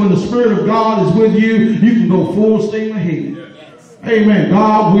full steam. When the Spirit of God is with you, you can go full steam ahead. Amen.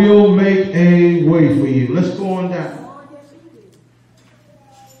 God will make a way for you. Let's go on down.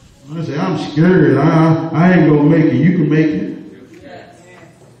 I say, I'm scared. I ain't going to make it. You can make it.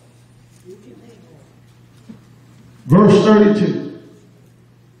 Verse 32.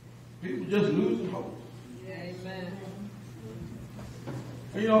 People just losing hope. Amen.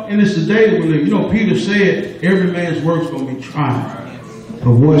 You know, and it's the day we live. You know, Peter said every man's work's going to be tried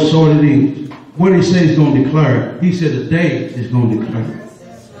of what sort it is. What he says is going to declare. He said the day is going to declare.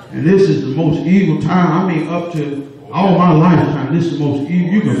 And this is the most evil time. I mean, up to all my lifetime, this is the most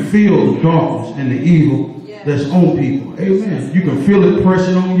evil. You can feel the darkness and the evil that's on people. Amen. You can feel it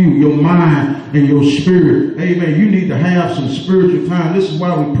pressing on you, your mind and your spirit. Amen. You need to have some spiritual time. This is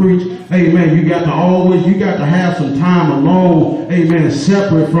why we preach. Amen. You got to have some time alone. Amen.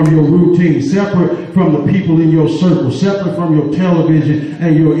 Separate from your routine, separate from the people in your circle, separate from your television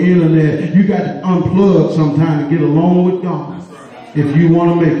and your internet. You got to unplug sometime and get alone with God. If you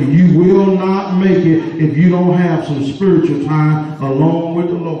want to make it, you will not make it if you don't have some spiritual time alone with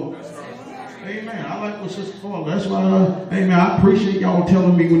the Lord. Amen. I like what Sister Carla. That's why, amen, I appreciate y'all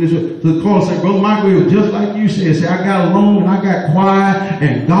telling me when the call said, Brother Michael, it was just like you said. Say, I got alone and I got quiet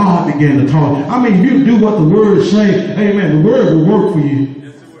and God began to talk. I mean, you do what the word say. Amen. The word will work for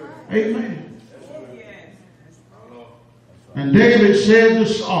you. Amen. And David said to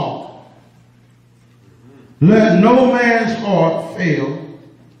Saul, let no man's heart fail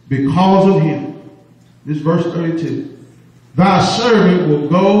because of him. This is verse 32. Thy servant will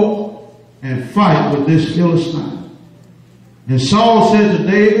go and fight with this Philistine. And Saul said to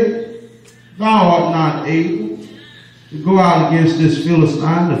David, thou art not able to go out against this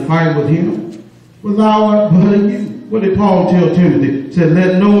Philistine to fight with him, for thou art but a youth. What did Paul tell Timothy? He said,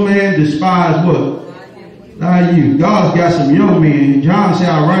 let no man despise what? Thy youth. God's got some young men. John said,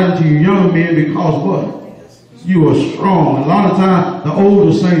 I write unto you young men because what? You are strong. A lot of times the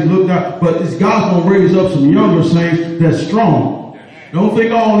older saints look down, but God's going to raise up some younger saints that's strong. Don't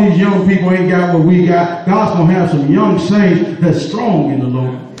think all these young people ain't got what we got. God's going to have some young saints that's strong in the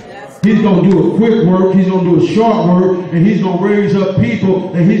Lord. He's going to do a quick work. He's going to do a short work. And he's going to raise up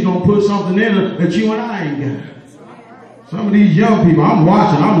people and he's going to put something in them that you and I ain't got. Some of these young people, I'm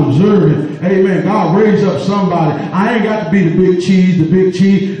watching, I'm observing. Amen. God raise up somebody. I ain't got to be the big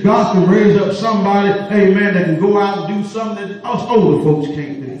cheese. God can raise up somebody, amen, that can go out and do something that us older folks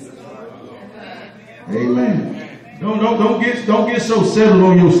can't do. Amen. Don't get so settled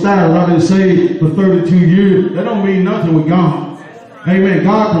on your style. I've been saved for 32 years. That don't mean nothing with God. Amen.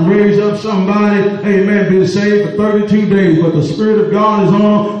 God can raise up somebody, amen, been saved for 32 days, but the Spirit of God is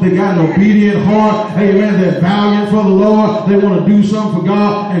on. They got an obedient heart. Amen. They're valiant for the Lord. They want to do something for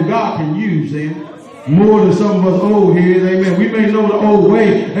God, and God can use them more than some of us old heads. Amen. We may know the old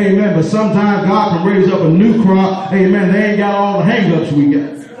way. Amen. But sometimes God can raise up a new crop. Amen. They ain't got all the hang-ups we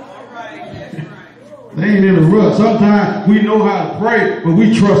got. They ain't in a rut. Sometimes we know how to pray, but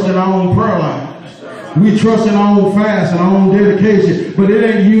we trust in our own prayer life. We trust in our own fast and our own dedication. But it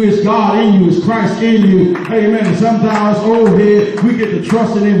ain't you, it's God in you, it's Christ in you. Amen. And sometimes old head, we get to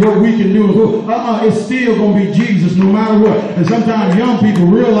trusting in what we can do. It's still going to be Jesus no matter what. And sometimes young people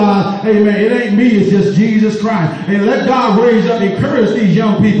realize, amen, it ain't me, it's just Jesus Christ. And let God raise up, encourage these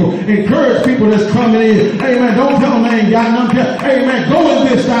young people. Encourage people that's coming in. Amen. Don't tell them they ain't got nothing. Amen. Go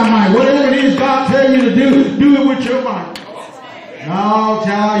in this time, Mike. Whatever it is God tell you to do it with your mind. No,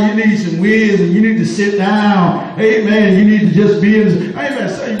 child, you need some wisdom. You need to sit down. Amen. You need to just be in. Amen.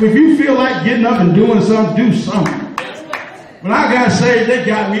 So if you feel like getting up and doing something, do something. When I got saved, they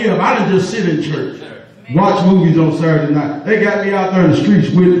got me up. I didn't just sit in church, watch movies on Saturday night. They got me out there in the streets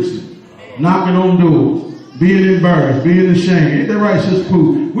witnessing, knocking on doors, being embarrassed, being ashamed. Ain't that right, Sister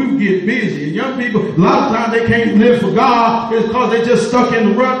Pooh? We get busy. And young people, a lot of times they can't live for God because they just stuck in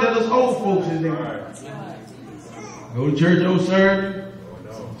the rut that us old folks in there. Go to church on Saturday,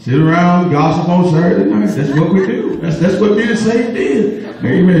 sit around, gossip on Saturday night. That's what we do. That's what being saved is.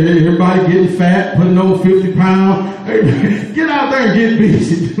 Amen. Everybody getting fat, putting on 50 pounds. Amen. Get out there and get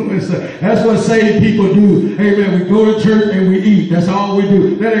busy doing stuff. That's what saved people do. Amen. We go to church and we eat. That's all we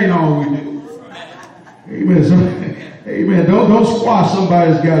do. That ain't all we do. Amen. So, amen. Don't squash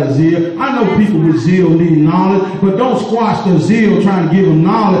somebody that's got a zeal. I know people with zeal need knowledge, but don't squash their zeal trying to give them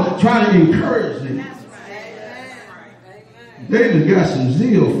knowledge. Try to encourage them. David got some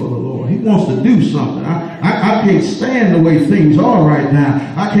zeal for the Lord. He wants to do something. I can't stand the way things are right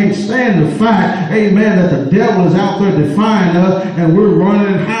now. I can't stand the fact, amen, that the devil is out there defying us and we're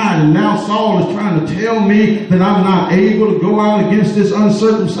running and hiding. Now Saul is trying to tell me that I'm not able to go out against this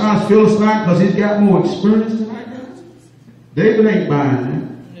uncircumcised Philistine because he's got more experience than I got. David ain't buying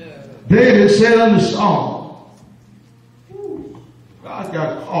that. Yeah. David said unto Saul, God's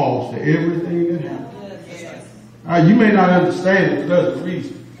got a cause for everything that happens. You may not understand it, but there's a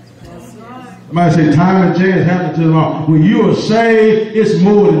reason. Somebody say time and chance happen to them all. When you are saved, it's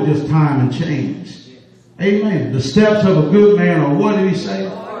more than just time and chance. Amen. The steps of a good man are, what did he say?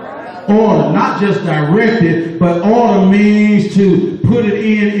 Order. Not just directed, but order means to put it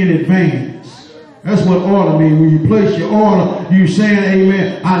in advance. That's what order means. When you place your order, you're saying,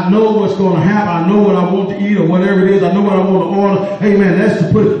 amen, I know what's going to happen. I know what I want to eat or whatever it is. I know what I want to order. Amen. That's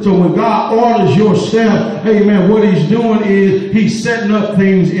to put it. So when God orders your step, amen, what he's doing is he's setting up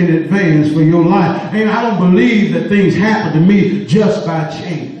things in advance for your life. And I don't believe that things happen to me just by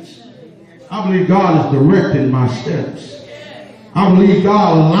chance. I believe God is directing my steps. I believe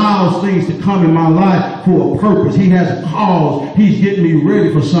God allows things to come in my life for a purpose. He has a cause. He's getting me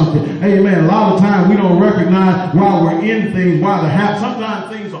ready for something. Amen. A lot of times we don't recognize why we're in things, why they happen.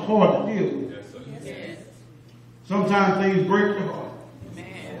 Sometimes things are hard to deal with. Sometimes things break your heart.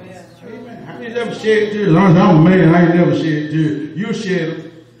 Amen. How many ever shed tears? I'm a man. I ain't never shed tears. You shed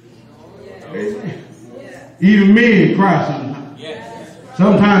them. Amen. Even men cry sometimes.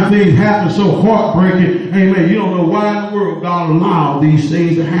 Sometimes things happen so heartbreaking. Amen. You don't know why in the world God allowed these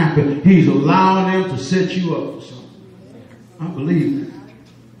things to happen. He's allowing them to set you up for something. I believe that.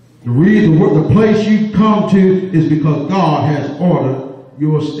 The reason, the place you come to is because God has ordered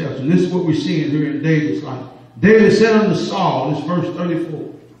your steps. And this is what we're seeing here in David's life. David said unto Saul, this verse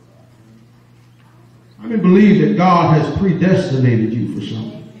 34. I believe that God has predestinated you for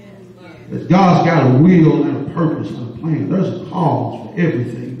something. That God's got a will and a purpose and a plan. There's a cause for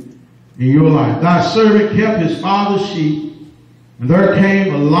everything in your life. Thy servant kept his father's sheep, and there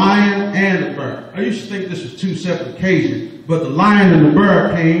came a lion and a bear. I used to think this was two separate occasions, but the lion and the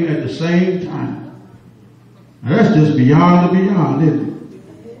bear came at the same time. Now that's just beyond the beyond, isn't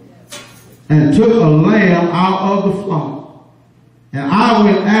it? And took a lamb out of the flock. And I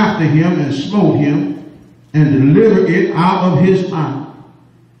went after him and smote him and delivered it out of his mouth.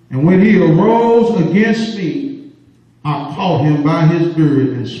 And when he arose against me, I caught him by his beard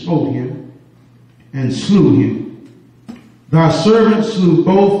and smote him and slew him. Thy servant slew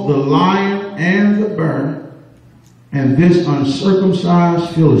both the lion and the bear, and this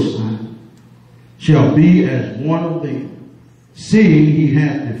uncircumcised Philistine shall be as one of them, seeing he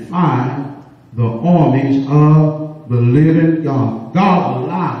hath defied the armies of the living God. God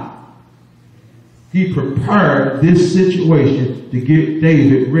allowed. He prepared this situation to get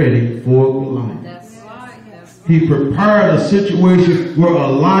David ready for Goliath. That's right. He prepared a situation where a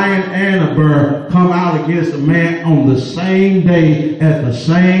lion and a bear come out against a man on the same day at the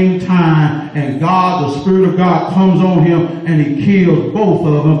same time, and God, the Spirit of God, comes on him and he kills both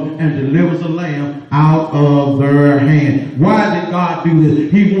of them and delivers the lamb out of their hand. Why did God do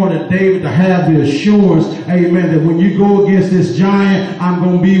this? He wanted David to have the assurance, amen, that when you go against this giant, I'm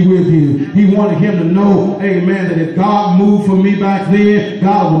going to be with you. He wanted him to know, amen, that if God moved for me back then,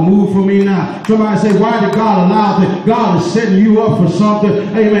 God will move for me now. Somebody say, why did God allow that? God is setting you up for something.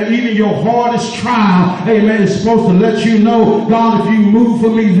 Amen. Even your hardest trial, amen, is supposed to let you know, God, if you move for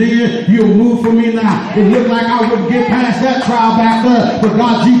me then, you'll move for me now. It looked like I wouldn't get past that trial back there, but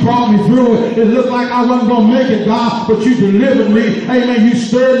God, you brought me through it. It looked like I wasn't going to make it, God, but you delivered me. Amen. You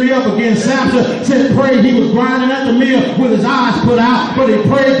stirred me up again. Samson said, pray. He was grinding at the mill with his eyes put out, but he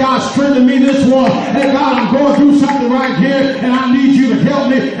prayed, God, strengthen me this one. Hey, God, I'm going through something right here, and I need you to help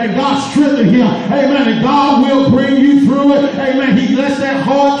me. And God strengthened him. Amen. And God will bring you through it. Amen. He lets that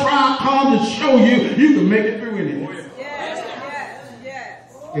hard trial come to show you can make it through anything. Yes.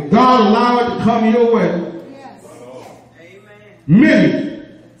 If God allow it to come your way, many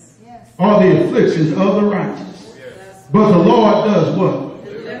are the afflictions of the righteous. But the Lord does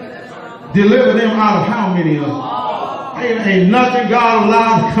what? Deliver them out of how many of them? Ain't nothing God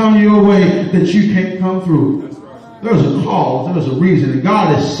allowed to come your way that you can't come through. There's a cause. There's a reason. And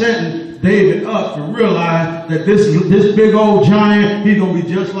God is setting David up to realize that this big old giant, he's going to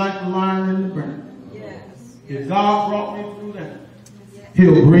be just like the lion and the bear. If God brought me through that,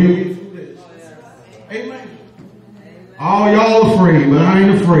 he'll bring me through this. Amen. All y'all afraid, but I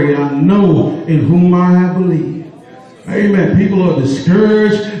ain't afraid. I know in whom I have believed. Amen. People are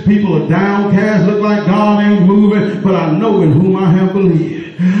discouraged. People are downcast. Look like God ain't moving. But I know in whom I have believed.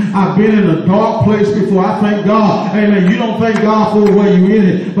 I've been in a dark place before. I thank God. Amen. You don't thank God for where you're in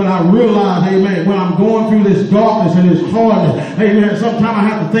it. But I realize, amen, when I'm going through this darkness and this hardness, amen, sometimes I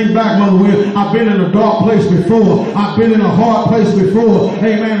have to think back, Mother Will. I've been in a dark place before. I've been in a hard place before.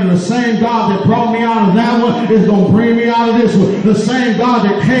 Amen. And the same God that brought me out of that one is going to bring me out of this one. The same God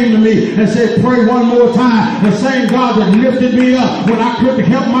that came to me and said, pray one more time. The same God that lifted me up when I couldn't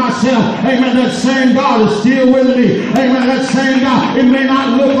help myself. Amen. That same God is still with me. Amen. That same God. It may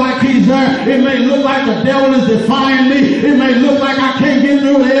not look like he's there. It may look like the devil is defying me. It may look like I can't get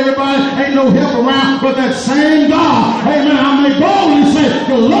through to everybody. Ain't no help around. But that same God, amen, I may boldly say,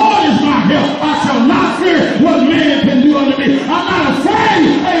 the Lord is my help. I shall not fear what man can do unto me. I'm not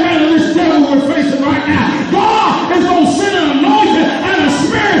afraid, amen, of this devil we're facing right now. God is going to send an anointing and a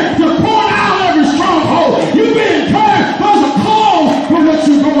spirit to pour out every stronghold. You be encouraged. There's a call for what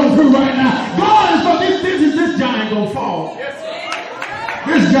you're going through right now. God is going to, this giant going to fall.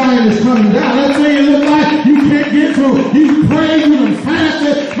 This giant is coming down. That thing it look like you can't get through. You pray, you done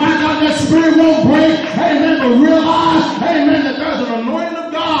fasted. My God, that spirit won't break. Amen. But realize, amen, that there's an anointing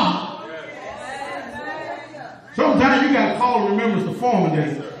of God. Sometimes you got to call to remembrance the former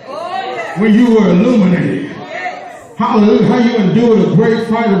days when you were illuminated. Hallelujah. How you endured a great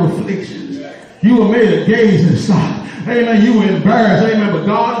fight of afflictions. You were made a gaze inside. Amen. You were embarrassed. Amen. But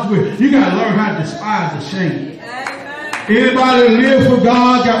God is with you. You got to learn how to despise the shame. Anybody that live for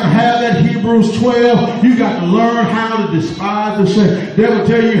God got to have that Hebrews 12. You got to learn how to despise the shame. Devil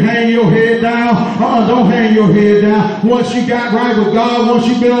tell you hang your head down. Don't hang your head down. Once you got right with God, once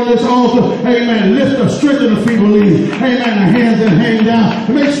you've been on this altar, amen, lift up, strengthen the feeble knees. Amen, the hands that hang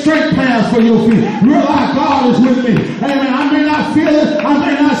down. Make straight paths for your feet. Realize God is with me. Amen, I may not feel it, I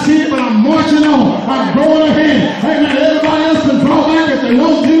may not see it, but I'm marching on. I'm going ahead. Amen, everybody else can draw back if they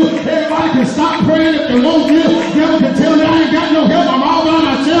want to. Everybody can stop praying if they want to. Devil can tell me I ain't got no help. I'm all by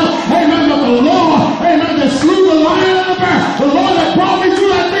myself. Amen. But the Lord, amen, that slew the lion and the bear, the Lord that brought me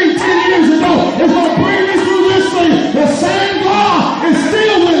through that thing 10 years ago is going to bring me through this thing. The same God is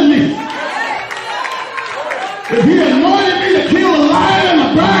still with me. If he anointed me to kill the lion and the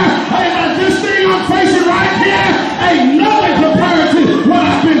bear, amen, this thing I'm facing right here ain't nothing compared to what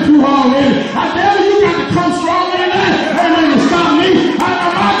I've been through already. I tell you, you got to come stronger than that. Amen, to stop me. I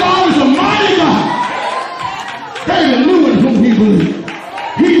know my God is a mighty God. David knew in whom he believed.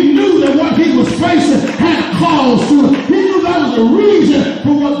 He knew that what he was facing had cause to it. He knew that was the reason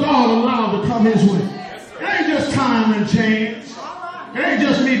for what God allowed to come his way. It ain't just time and chance. It ain't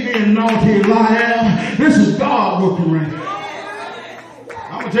just me being naughty liar. This is God working right here.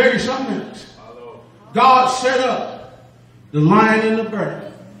 I'm going to tell you something else. God set up the lion and the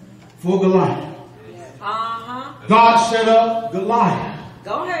bear for Goliath. God set up Goliath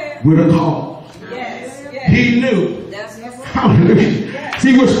with a cause. He knew. Hallelujah.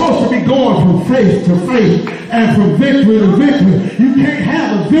 See, we're supposed to be going from faith to faith and from victory to victory. You can't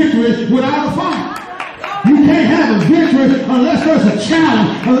have a victory without a fight. You can't have a victory unless there's a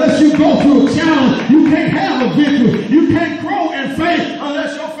challenge. Unless you go through a challenge, you can't have a victory. You can't grow in faith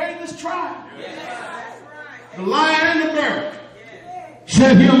unless your faith is tried. The lion and the bear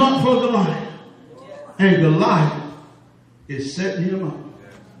set him up for Goliath. And Goliath is setting him up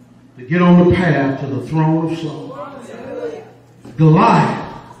to get on the path to the throne of Saul.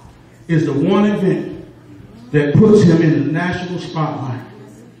 Goliath is the one event that puts him in the national spotlight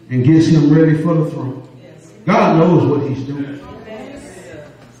and gets him ready for the throne. God knows what he's doing.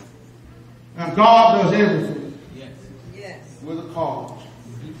 Now God does everything with a cause.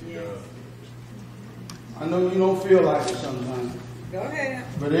 I know you don't feel like it sometimes. Go ahead.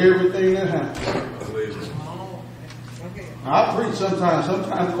 But everything that happens. I preach sometimes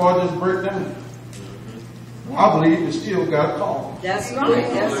God just break down. I believe it's still got cause. That's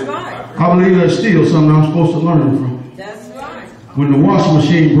right. That's right. I believe there's still something I'm supposed to learn from. That's right. When the washing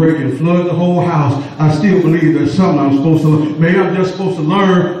machine breaks and floods the whole house, I still believe there's something I'm supposed to learn. Maybe I'm just supposed to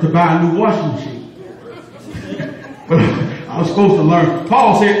learn to buy a new washing machine. But I'm supposed to learn.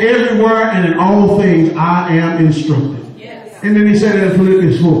 Paul said, everywhere and in all things I am instructed. Yes. And then he said in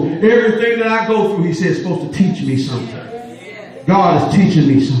Philippians 4, everything that I go through, he said, is supposed to teach me something. God is teaching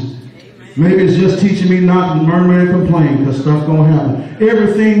me something. Maybe it's just teaching me not to murmur and complain because stuff's going to happen.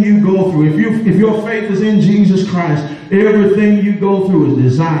 Everything you go through, if your faith is in Jesus Christ, everything you go through is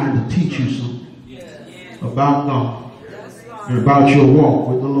designed to teach you something about God and about your walk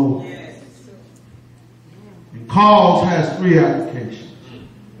with the Lord. And cause has three applications.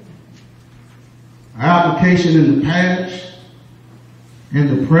 An application in the past,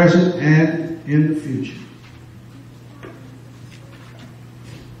 in the present, and in the future.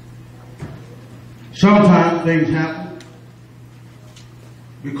 Sometimes things happen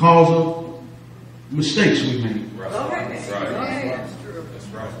because of mistakes we made. That's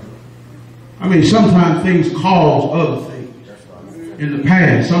right. I mean, sometimes things cause other things in the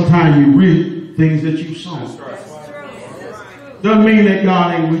past. Sometimes you reap things that you sow. Doesn't mean that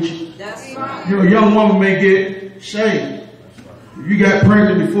God ain't with you. You know, a young woman may get saved. If you got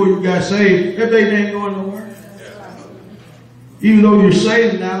pregnant before you got saved, that baby ain't going nowhere. Even though you're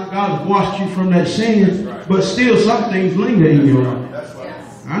saved now, God has washed you from that sin, but still some things linger in your life.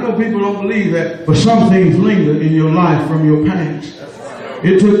 I know people don't believe that, but some things linger in your life from your past.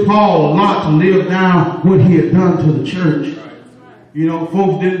 It took Paul a lot to live down what he had done to the church. You know,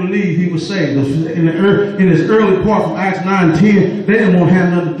 folks didn't believe he was saved. In his early part from Acts 9 and 10, they didn't want to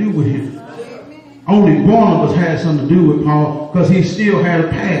have nothing to do with him. Only Barnabas had something to do with Paul because he still had a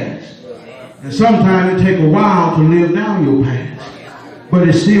past. And sometimes it takes a while to live down your past. But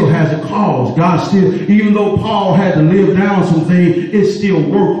it still has a cause. God still, even though Paul had to live down some things, it still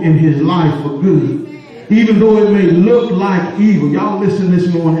worked in his life for good. Even though it may look like evil. Y'all listen this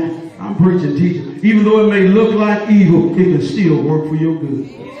morning. I'm preaching, teaching. Even though it may look like evil, it can still work for your good.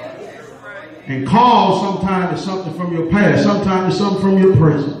 And cause sometimes is something from your past. Sometimes it's something from your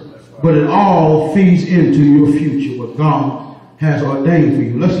present. But it all feeds into your future, what God has ordained for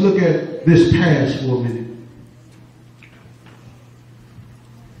you. Let's look at this past for a minute.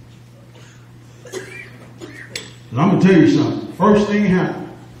 And I'm going to tell you something. First thing happens.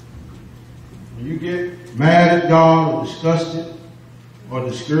 When you get mad at God or disgusted or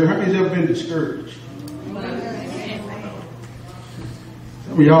discouraged. How many's ever been discouraged?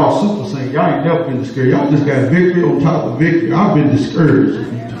 Some of y'all super saints. Y'all ain't never been discouraged. Y'all just got victory on top of victory. I've been discouraged a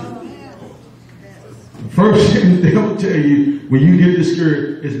few times. The first thing they'll tell you when you get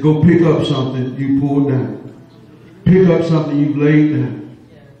discouraged is go pick up something you pulled down. Pick up something you've laid down.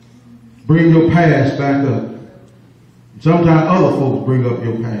 Bring your past back up. Sometimes other folks bring up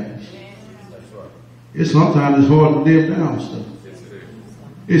your past. Sometimes it's hard to live down stuff.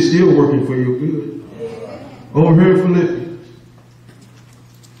 It's still working for your good. Over here in Philippians.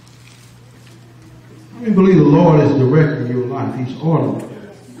 I believe the Lord is directing your life. He's ordering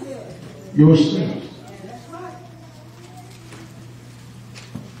your steps.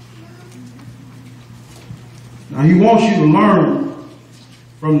 Now he wants you to learn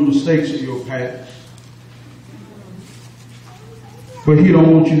from the mistakes of your past. But he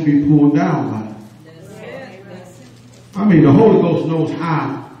don't want you to be pulled down by it. I mean, the Holy Ghost knows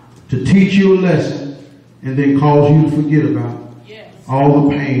how to teach you a lesson and then cause you to forget about all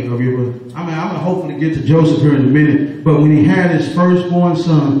the pain of your brother. I mean, I'm going to hopefully get to Joseph here in a minute, but when he had his firstborn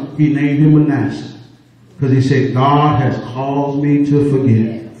son, he named him Manasseh. Because he said, God has caused me to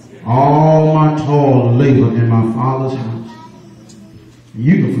forget all my toil and labor in my father's house. And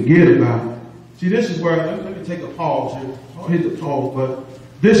you can forget about it. See, this is where, let me take a pause here. I'll hit the pause, but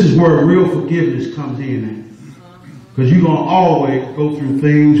this is where real forgiveness comes in at. Because you're going to always go through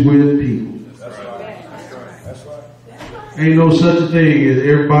things with people. That's right. That's right. Ain't no such a thing as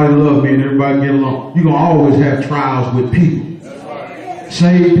everybody love me and everybody get along. You're going to always have trials with people.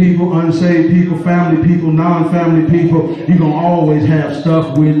 Saved people, unsaved people, family people, non-family people. You're going to always have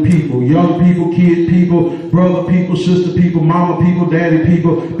stuff with people. Young people, kid people, brother people, sister people, mama people, daddy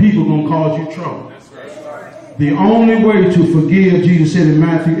people. People going to cause you trouble. The only way to forgive, Jesus said in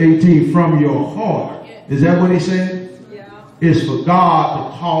Matthew 18, from your heart. Is that what he said? Yeah. Is for God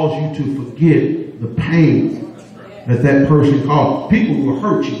to cause you to forget the pain that person caused. People will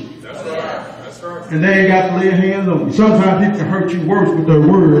hurt you. That's right. That's right. And they ain't got to lay hands on you. Sometimes people can hurt you worse with their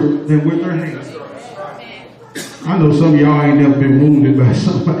words than with their hands. I know some of y'all ain't never been wounded by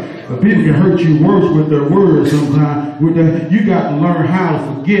somebody, but people can hurt you worse with their words sometimes. You got to learn how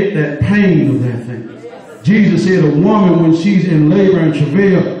to forget that pain of that thing. Jesus said a woman, when she's in labor and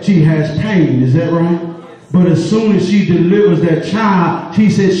travail, she has pain. Is that right? But as soon as she delivers that child, she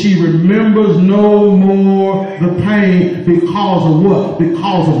says she remembers no more the pain because of what?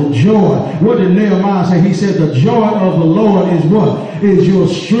 Because of the joy. What did Nehemiah say? He said the joy of the Lord is what? Is your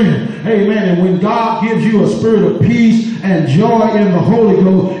strength. Amen. And when God gives you a spirit of peace and joy in the Holy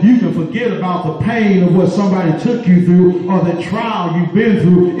Ghost, you can forget about the pain of what somebody took you through or the trial you've been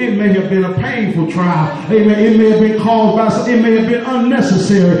through. It may have been a painful trial. Amen. It may have been caused by something. It may have been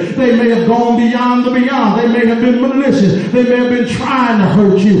unnecessary. They may have gone beyond the beyond. They may have been malicious. They may have been trying to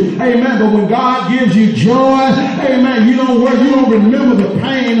hurt you. Amen. But when God gives you joy, amen, you don't remember the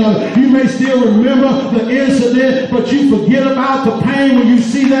pain of it. You may still remember the incident, but you forget about the pain when you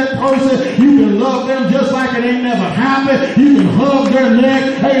see that person. You can love them just like it ain't never happened. You can hug their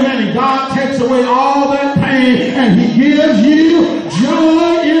neck. Amen. And God takes away all that pain and he gives you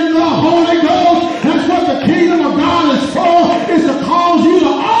joy in the Holy Ghost. And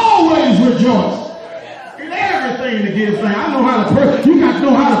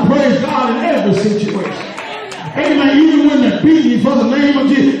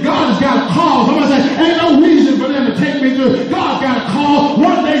call. Somebody say, ain't no reason for them to take me through. God got a call.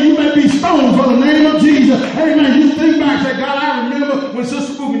 One day you may be stoned for the name of Jesus. Amen. You think back, say, God, I remember when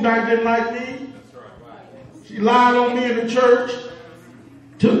Sister Spooky-Dyke didn't like me. She lied on me in the church,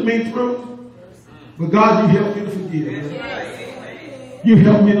 took me through. But God, you helped me to forgive her. You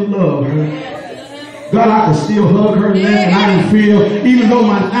helped me to love her. God, I can still hug her neck and I can feel, even though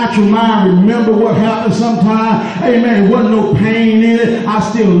my natural mind remember what happened sometime, amen, there wasn't no pain in it, I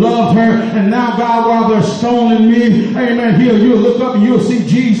still loved her. And now, God, while they're stoning me, amen, you'll look up and you'll see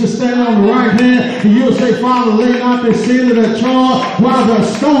Jesus standing on the right hand, and you'll say, Father, lay not this sin to that charge. While they're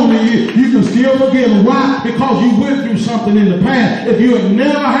stoning you, you can still forgive them. Why? Because you went through something in the past. If you had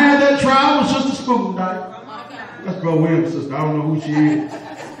never had that trial with Sister Spooky-Dyke, that's Brother Williams' sister, I don't know who she is.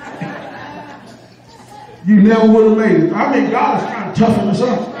 You never would have made it. I mean, God is trying to toughen us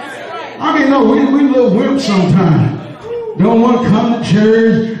up. I mean, no, we little wimps sometimes. Don't want to come to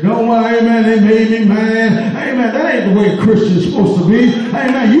church. Don't want, amen, they made me mad. Amen, that ain't the way a Christian's supposed to be.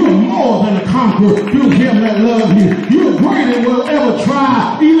 Amen, you are more than a conqueror through him that loves you. You're greater than we'll ever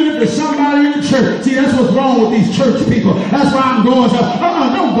try, even if there's somebody in the church. See, that's what's wrong with these church people. That's why I'm going,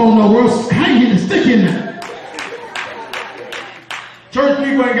 don't go nowhere. Hang in and stick in there. Church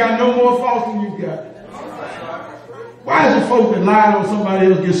people ain't got no more faults than you got. Why is the folk that lied on somebody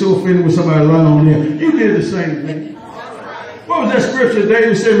else get so offended when somebody lied on them? You did the same thing. What was that scripture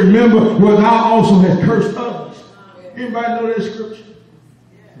David said, remember where thou also hast cursed others? Anybody know that scripture?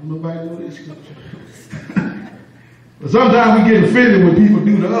 Nobody know that scripture. But sometimes we get offended when people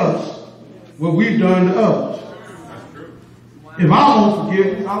do to us what we've done to others. If I won't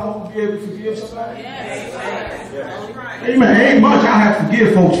forgive you, I won't be able to forgive somebody. Amen. Ain't much I have to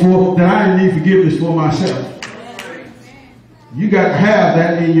forgive folks for that I didn't need forgiveness for myself. You got to have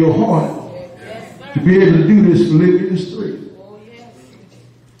that in your heart to be able to do this. Philippians 3.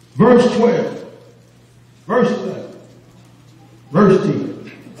 Verse 12. Verse 11. Verse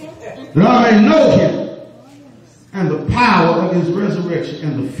 10. That I may know him and the power of his resurrection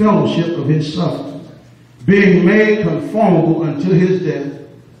and the fellowship of his suffering, being made conformable unto his death,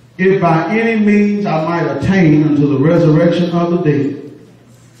 if by any means I might attain unto the resurrection of the dead.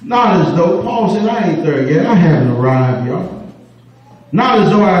 Not as though, Paul said, I ain't there yet. I haven't arrived, y'all. Not as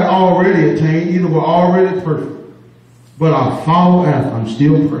though I had already attained, either were already perfect, but I follow after, I'm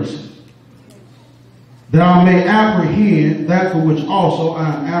still pressing, that I may apprehend that for which also I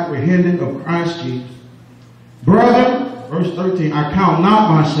am apprehended of Christ Jesus. Brethren, verse 13, I count not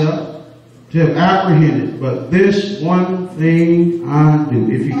myself to have apprehended, but this one thing I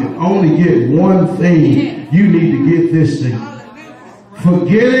do. If you can only get one thing, you need to get this thing.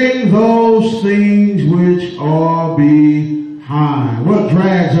 Forgetting those things which are behind. What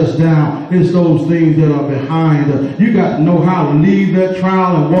drags us down is those things that are behind us. You got to know how to leave that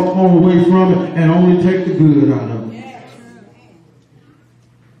trial and walk on away from it and only take the good out of it.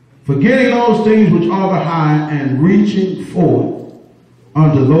 Forgetting those things which are behind and reaching forth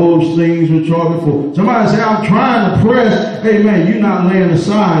unto those things which are before. Somebody say, I'm trying to press. Amen. You're not laying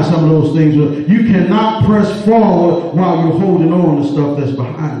aside some of those things. You cannot press forward while you're holding on to stuff that's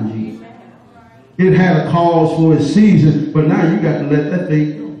behind you. It had a cause for its season, but now you got to let that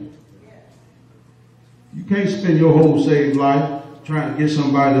thing go. You can't spend your whole saved life trying to get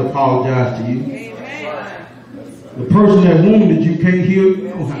somebody to apologize to you. Amen. The person that wounded you can't heal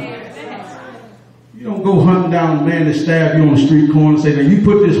you. You don't go hunting down a man that stabbed you on the street corner and say, now you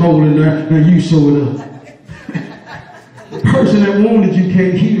put this hole in there, now you sew it up. The person that wounded you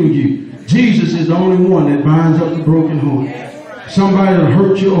can't heal you. Jesus is the only one that binds up the broken heart. Somebody that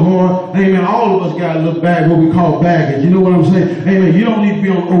hurt your heart. Amen. All of us got a little bag, what we call baggage. You know what I'm saying? Amen. You don't need to be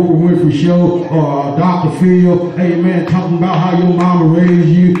on Oprah Winfrey show or Dr. Phil. Amen. Talking about how your mama raised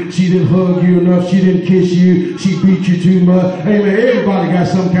you. She didn't hug you enough. She didn't kiss you. She beat you too much. Amen. Everybody got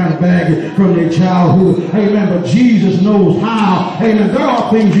some kind of baggage from their childhood. Amen. But Jesus knows how. Amen. There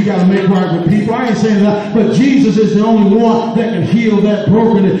are things you got to make right with people. I ain't saying that. But Jesus is the only one that can heal that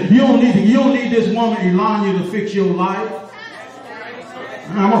brokenness. You don't need this woman, Elanya, to fix your life.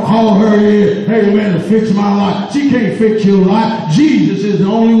 I'm going to call her in, amen, to fix my life. She can't fix your life. Jesus is the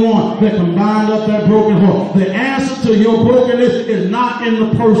only one that can bind up that broken heart. The answer to your brokenness is not in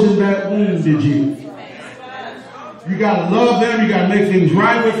the person that wounded you. You got to love them. You got to make things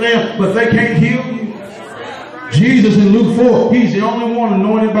right with them, but they can't heal you. Jesus in Luke 4, he's the only one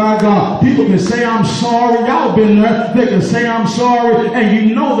anointed by God. People can say, I'm sorry. Y'all been there. They can say, I'm sorry, and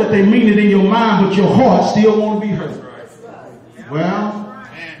you know that they mean it in your mind, but your heart still won't be hurt. Well,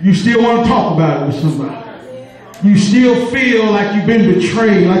 you still want to talk about it with somebody. You still feel like you've been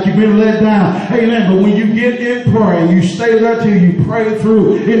betrayed, like you've been let down. Amen. But when you get in prayer, you stay there till you pray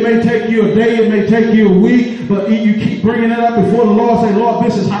through. It may take you a day, it may take you a week, but you keep bringing it up before the Lord. Say, Lord,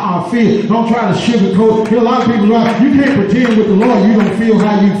 this is how I feel. Don't try to sugarcoat. A lot of people are like, you can't pretend with the Lord you don't feel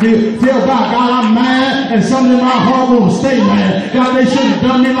how you feel. Tell God, God, I'm mad, and something in my heart want to stay mad. God, they should have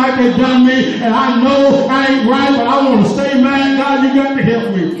done me like they done me, and I know I ain't right, but I want to stay mad. God, you got to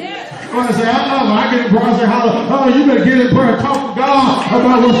help me. I say, I get in prayer, I say, oh, you better get in prayer and talk to God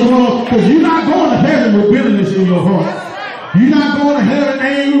about what's going on. Because you're not going to heaven with bitterness in your heart. You're not going to heaven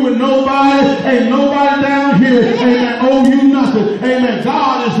angry with nobody. Ain't nobody down here, amen, owe you nothing. Amen.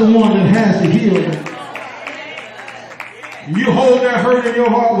 God is the one that has to heal them. You hold that hurt in your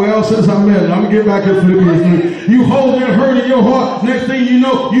heart. Well, since I met it, I'm going to get back to Philippians 3. You hold that hurt in your heart. Next thing you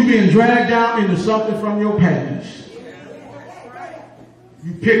know, you're being dragged down into something from your past.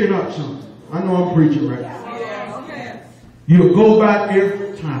 You picking up something. I know I'm preaching right now. You'll go back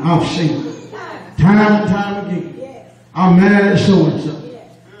every time. I've seen it. Time and time again. I'm mad at so-and-so.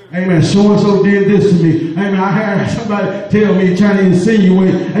 Amen. So-and-so did this to me. Amen. I had somebody tell me, trying to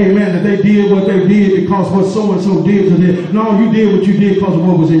insinuate, amen, that they did what they did because what so-and-so did to them. No, you did what you did because of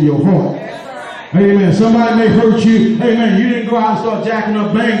what was in your heart. Amen. Somebody may hurt you. Amen. You didn't go out and start jacking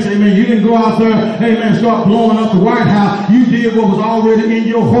up banks. Amen. You didn't go out there, amen, start blowing up the White House. You did what was already in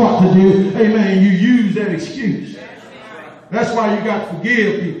your heart to do. Amen. You used that excuse. That's why you got to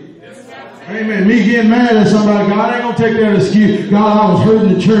forgive people. Amen. Me getting mad at somebody, God ain't going to take that excuse. God, I was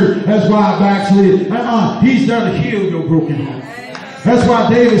hurting the church. That's why I backslid. He's there to heal your broken heart. That's why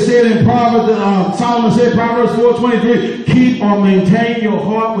David said in Proverbs, Solomon said, Proverbs 4:23, keep or maintain your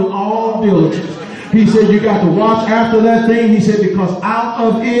heart with all diligence. He said you got to watch after that thing. He said because out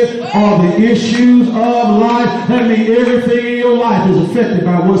of it are the issues of life. That means everything in your life is affected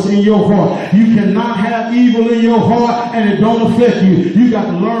by what's in your heart. You cannot have evil in your heart and it don't affect you. You got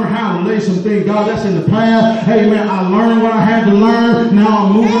to learn how to lay some things. God, that's in the past. Hey man, I learned what I had to learn. Now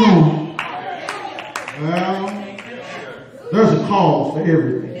I'm moving on. Well, there's a cause for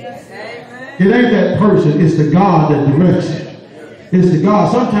everything. It ain't that person. It's the God that directs it. It's the God.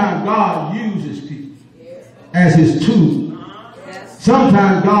 Sometimes God uses people as his tool.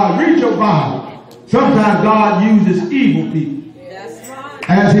 Sometimes God, read your Bible. Sometimes God uses evil people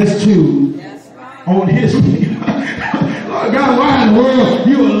as his tool on his people. Lord God, why in the world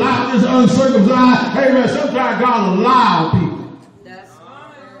you allow this uncircumcised? Amen. Sometimes God allows people.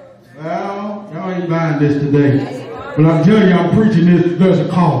 Well, y'all ain't buying this today. But I'm telling you, I'm preaching this, there's a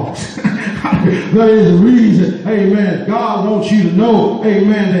cause. There is a reason. Amen. God wants you to know,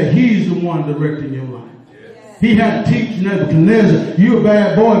 amen, that he's the one directing your life. He had to teach Nebuchadnezzar, you're a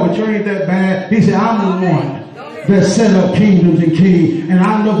bad boy, but you ain't that bad. He said, I'm the one that set up kingdoms and kings. And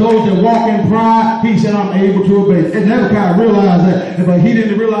I know those that walk in pride, he said, I'm able to obey. And Nebuchadnezzar realized that, but he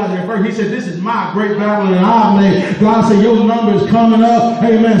didn't realize it at first. He said, this is my great battle that I made. God said, your number is coming up.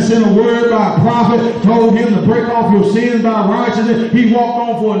 Amen. Sent a word by a prophet, told him to break off your sins by righteousness. He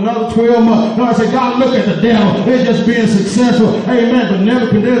walked on for another 12 months. God said, God, look at the devil. They're just being successful. Amen. But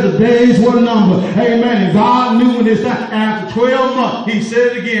Nebuchadnezzar's days were numbered. Amen. And God knew when it's time. After 12 months, he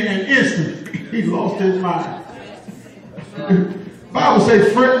said it again, and instantly he lost his mind. Bible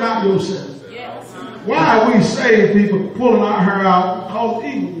says, fret not yourself. Why are we saved people pulling our hair out because of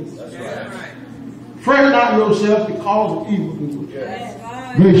evil people? Fret not yourself because of evil people.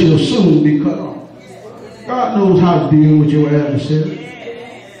 They shall soon be cut off. God knows how to deal with your adversary.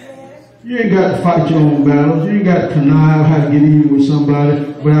 You ain't got to fight your own battles. You ain't got to connive how to get even with somebody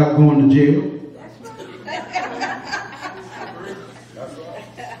without going to jail.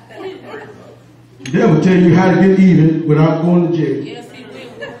 The devil tell you how to get even without going to jail. Yes, he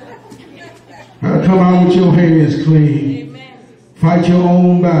will. How to come out with your hands clean. Amen. Fight your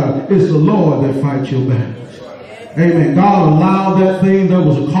own battle. It's the Lord that fights your battles. Amen. God allowed that thing. There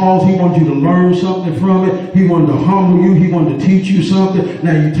was a cause. He wanted you to learn something from it. He wanted to humble you. He wanted to teach you something.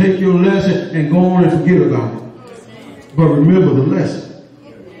 Now you take your lesson and go on and forget about it. But remember the lesson.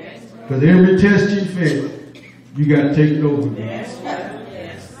 Because every test you fail, you got to take it over again.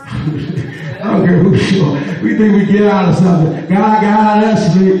 I don't care who's sure. We think we get out of something. God,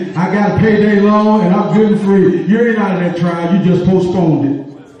 that's me. I got a payday loan and I'm good and free. You ain't out of that trial. You just postponed it.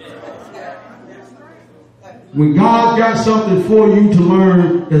 When God's got something for you to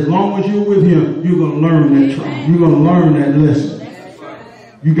learn, as long as you're with him, you're going to learn that trial. You're going to learn that lesson.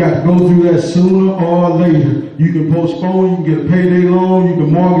 You got to go through that sooner or later. You can postpone, you can get a payday loan, you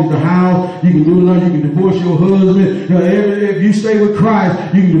can mortgage the house, you can do another, you can divorce your husband. If you stay with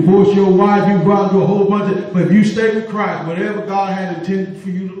Christ, you can divorce your wife, you can go out and do a whole bunch of, but if you stay with Christ, whatever God had intended for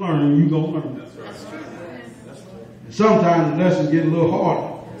you to learn, you're going to learn. Sometimes the lessons get a little harder.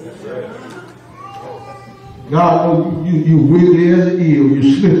 God knows you wiggly as an eel,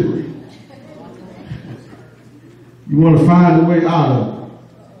 you're slippery. You want to find a way out of it.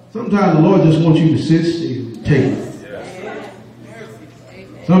 Sometimes the Lord just wants you to sit still and take it.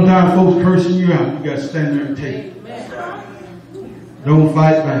 Sometimes folks cursing you out, you got to stand there and take it. Don't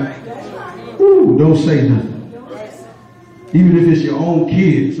fight back. Ooh, don't say nothing. Even if it's your own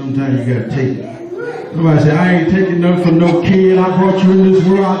kid, sometimes you got to take it. Somebody say, I ain't taking nothing from no kid. I brought you in this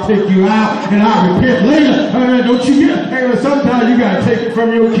world. I'll take you out and I'll repent later. Don't you get it? Hey, sometimes you got to take it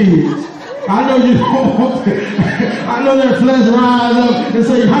from your kids. I know you don't want to. I know their flesh rise up and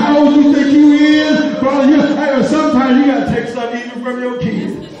say, how old you think you is? Hey, sometimes you got to take something even from your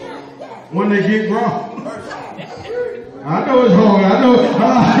kids when they get grown. I know it's hard.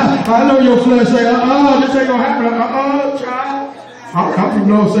 I know your flesh say, this ain't going to happen. Child. I'm from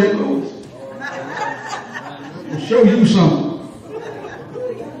North St. Louis. I'll show you something.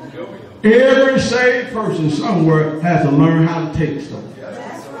 Every saved person somewhere has to learn how to take stuff.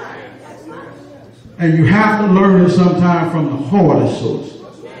 And you have to learn it sometime from the hardest source.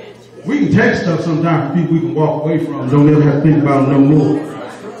 We can take stuff sometimes from people we can walk away from. Don't ever have to think about it no more.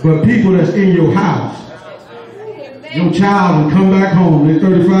 But people that's in your house, your child will come back home. They're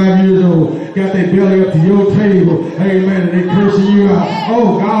 35 years old, got their belly up to your table. Amen. And they cursing you out.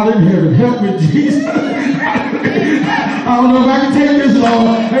 Oh, God in heaven, help me, Jesus. I don't know if I can take this,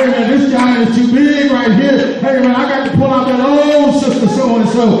 Lord. Hey, man, this giant is too big right here. Hey, man, I got to pull out that old sister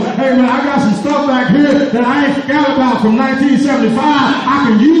so-and-so. Hey, man, I got some stuff back here that I ain't forgot about from 1975 I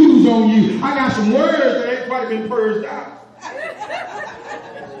can use on you. I got some words that ain't quite been purged out.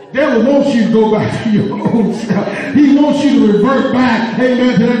 Devil wants you to go back to your own self. He wants you to revert back,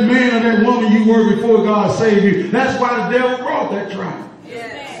 amen, to that man or that woman you were before God saved you. That's why the devil brought that trial.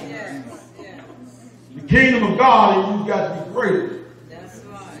 The kingdom of God, you've got to be greater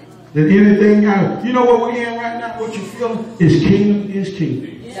than anything else. You know what we're in right now? What you're feeling is kingdom is kingdom.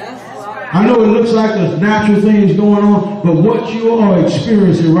 I know it looks like there's natural things going on, but what you are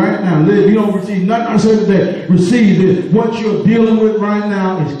experiencing right now, you don't receive nothing I said today, receive this. What you're dealing with right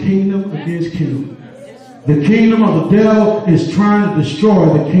now is kingdom against kingdom. The kingdom of the devil is trying to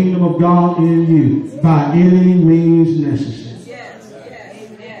destroy the kingdom of God in you by any means necessary.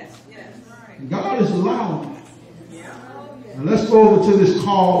 And God is allowing it. Now let's go over to this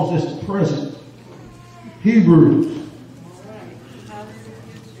cause, this present. Hebrews.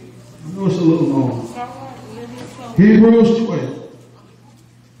 I know it's a little long. Hebrews 12.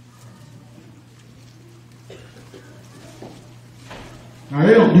 Now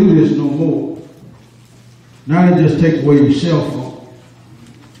they don't do this no more. Now they just take away your cell phone.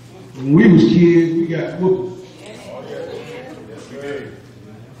 When we was kids, we got whooped.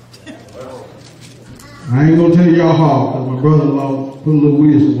 I ain't gonna tell y'all how, because my brother-in-law put a little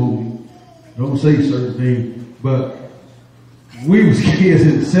wisdom on me. Don't say certain things, but we was kids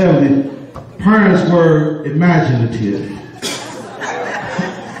in the 70s. Parents were imaginative.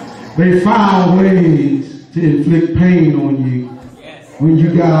 They found ways to inflict pain on you when you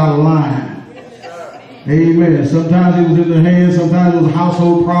got out of line. Amen. Sometimes it was in their hands. Sometimes it was a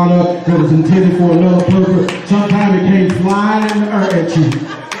household product that was intended for another purpose. Sometimes it came flying in the air at you.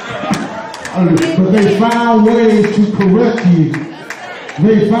 But they found ways to correct you.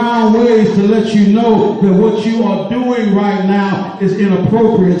 They found ways to let you know that what you are doing right now is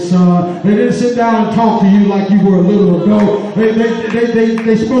inappropriate, son. They didn't sit down and talk to you like you were a little ago.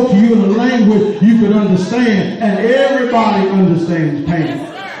 They spoke to you in a language you could understand, and everybody understands pain.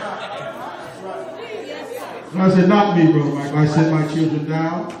 And I said, not me, bro. I sit my children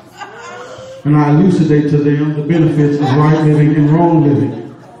down, and I elucidate to them the benefits of right living and wrong living.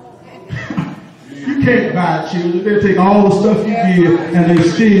 You can't buy children. They take all the stuff you give and they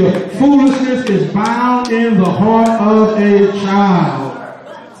steal. Foolishness is bound in the heart of a child.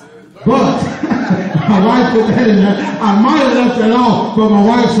 But, my wife put that in there. I might have left that off, but my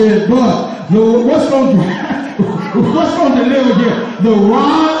wife said, but, what's going to deliver here? The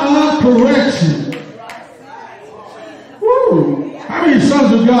rod of correction. Woo! How many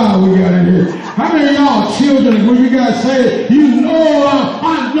sons of God we got in here? How many of y'all children, when you guys say, you know,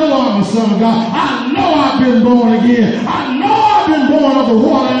 I know I'm a son of God. I know I've been born again. I know I've been born of the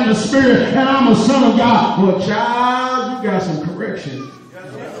water and the spirit, and I'm a son of God. Well, child, you got some correction.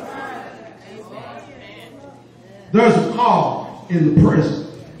 There's a call in the present.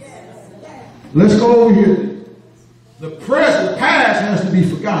 Let's go over here. The present, past has to be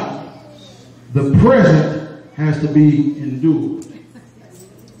forgotten. The present has to be endured.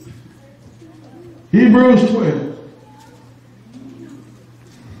 Hebrews 12,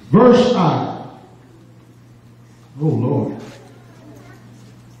 verse 5. Oh, Lord.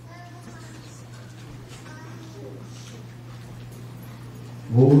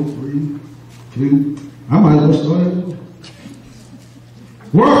 Four, 3, 2. I might as well start it.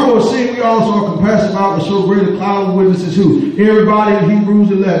 Wherefore, seeing we also are compassed about with so great a cloud of witnesses, who everybody in Hebrews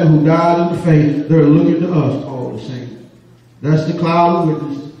 11 who died in the faith, they're looking to us, all the same. That's the cloud of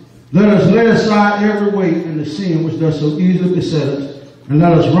witnesses. Let us lay aside every weight and the sin which does so easily beset us, and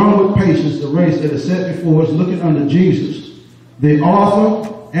let us run with patience the race that is set before us, looking unto Jesus, the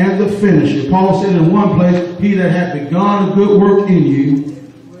author and the finisher. Paul said in one place, he that hath begun a good work in you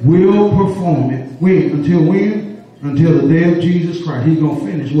will perform it. When? Until when? Until the day of Jesus Christ. He's going to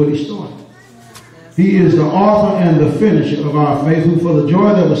finish what he started. He is the author and the finisher of our faith, who for the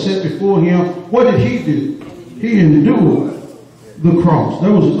joy that was set before him, what did he do? He endured the cross.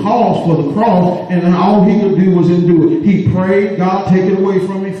 There was a cause for the cross, and then all he could do was endure it. He prayed, God, take it away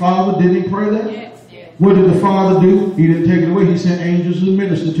from me, Father. Didn't he pray that? Yes. What did the Father do? He didn't take it away. He sent angels to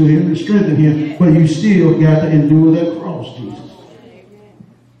minister to him and strengthen him, but you still got to endure that cross, Jesus.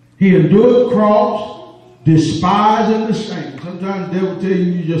 He endured the cross, despising the shame. Sometimes the devil tell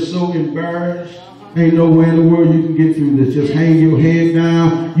you you're just so embarrassed. Ain't no way in the world you can get through this. Just hang your head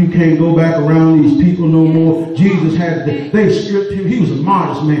down. You can't go back around these people no more. Jesus had they stripped him. He was a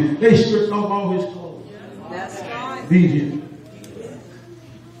modest man. They stripped off all his clothes. That's right. Beat him.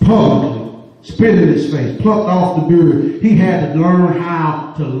 Publicly. Spit in his face. Plucked off the beard. He had to learn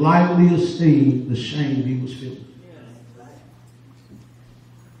how to lightly esteem the shame he was feeling.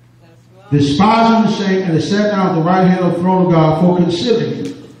 Despising the shame, and he sat down at the right hand of the throne of God for considering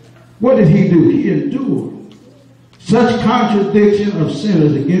him. What did he do? He endured such contradiction of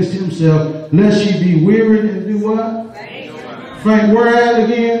sinners against himself, lest ye be wearied and do what? Faint. Where at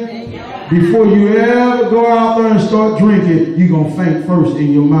again? Before you ever go out there and start drinking, you're going to faint first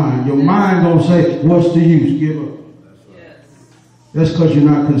in your mind. Your mind going to say, what's the use? Give up. That's because you're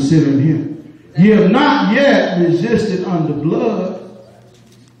not considering him. You have not yet resisted under blood.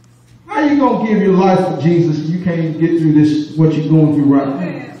 How you going to give your life for Jesus if you can't even get through this, what you're going through right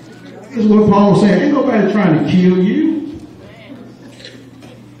now? This is what Paul was saying. Ain't nobody trying to kill you.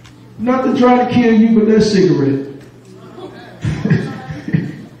 Nothing trying to kill you but that cigarette.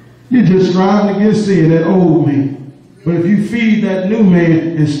 You're just striving against sin, that old man. But if you feed that new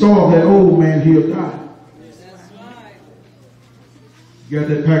man and starve that old man, he'll die. You got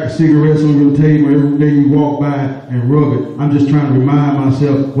that pack of cigarettes on your table every day you walk by and rub it. I'm just trying to remind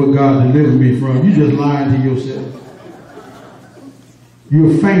myself what God delivered me from. You just lying to yourself.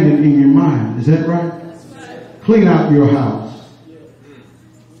 You're fainting in your mind. Is that right? Clean out your house.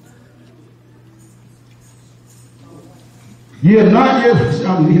 Ye have not yet,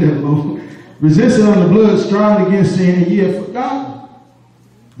 I'll leave that alone. Resisted under blood, striving against sin, and ye have forgotten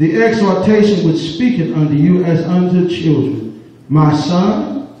the exhortation which speaketh unto you as unto children. My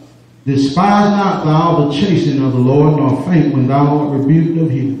son, despise not thou the chastening of the Lord, nor faint when thou art rebuked of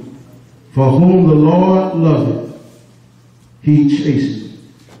him. For whom the Lord loveth, he chasteneth,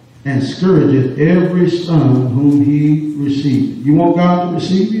 and scourgeth every son whom he receiveth. You want God to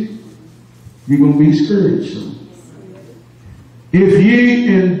receive you? You're going to be scourged, son. If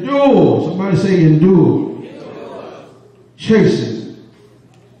ye endure, somebody say endure. Chasten.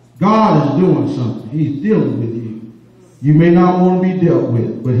 God is doing something. He's dealing with you. You may not want to be dealt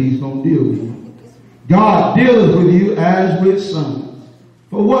with, but he's going to deal with you. God deals with you as with sons.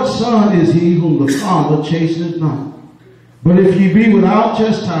 For what son is he whom the Father chasteneth not? But if ye be without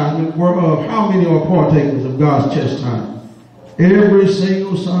chastisement, whereof how many are partakers of God's chastisement? Every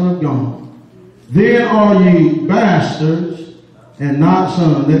single son of God. Then are ye bastards and not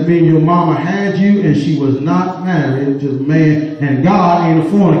sons. That means your mama had you and she was not married to the man, and God ain't a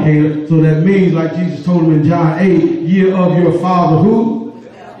fornicator. So that means, like Jesus told him in John 8, ye of your father who?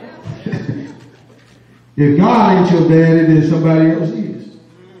 If God ain't your daddy, then somebody else is.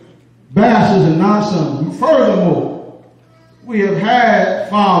 Bastards and not sons. Furthermore, we have had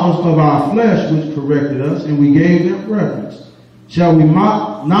fathers of our flesh which corrected us, and we gave them reverence. Shall we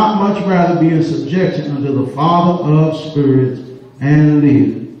not much rather be in subjection unto the Father of spirits and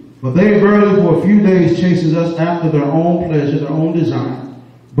live? For they verily for a few days chastened us after their own pleasure, their own desire,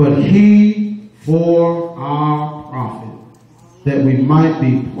 but he for our profit, that we might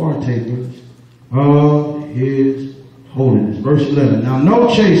be partakers of his holiness. Verse 11. Now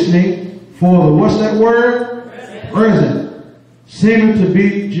no chastening for the, what's that word? Present. Seeming to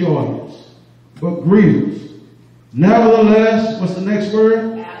be joyous, but grievous. Nevertheless, what's the next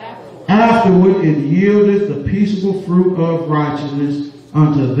word? Afterward it yieldeth the peaceable fruit of righteousness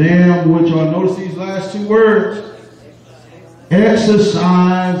unto them which are, notice these last two words,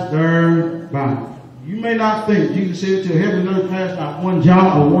 exercise thereby. You may not think, Jesus said, till heaven and earth pass, not one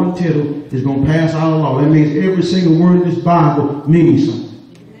jot or one tittle is going to pass out of law. That means every single word in this Bible means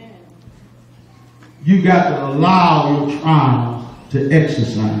something. Amen. You got to allow your trials to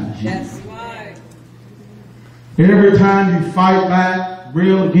exercise you. That's right. Every time you fight back,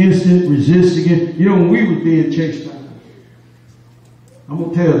 rail against it, resist against it. You know, when we were being chased down, I'm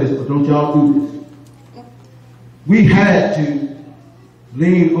going to tell this, but don't y'all do this. We had to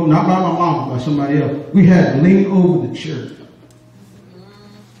lean, not by my mom, by somebody else. We had to lean over the church.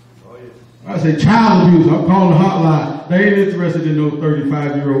 I say child abuse. I'm calling the hotline. They ain't interested in no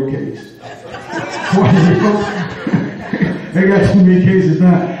 35-year-old case. They got too many cases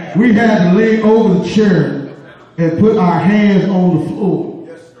now. We had to lean over the chair and put our hands on the floor.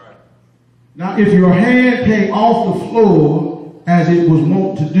 Now, if your hand came off the floor, as it was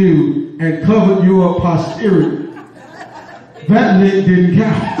wont to do, and covered your posterior, that leg didn't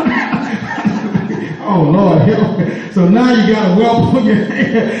count. Oh, Lord, help me. So now you got a whelp on your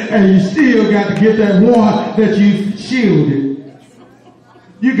hand, and you still got to get that one that you shielded.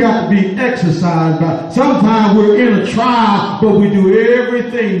 You got to be exercised by. Sometimes we're in a trial, but we do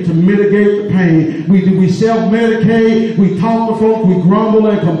everything to mitigate the pain. We self-medicate, we talk to folks, we grumble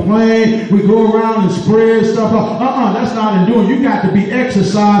and complain, we go around and spread stuff up. That's not enduring. You got to be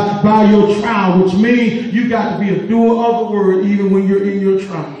exercised by your trial, which means you got to be a doer of the word even when you're in your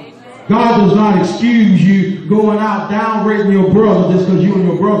trial. God does not excuse you going out downrating your brother just because you and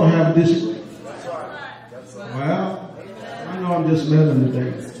your brother have a disagreement. Well, I'm just living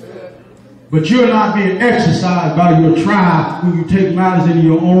today. But you're not being exercised by your trial when you take matters into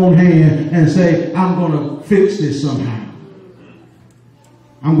your own hand and say, I'm going to fix this somehow.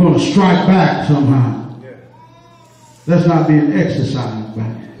 I'm going to strike back somehow. That's not being exercised by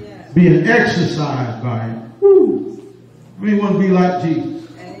it. Being exercised by it. I mean, want to be like Jesus.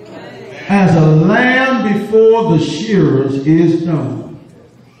 As a lamb before the shearers is dumb,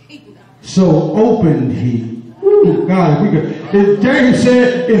 so opened he. God, if James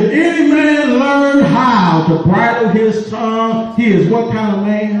said, if any man learn how to bridle his tongue, he is what kind of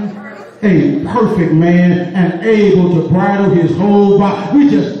man? A perfect man and able to bridle his whole body. We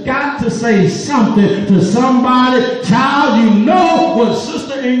just got to say something to somebody. Child, you know what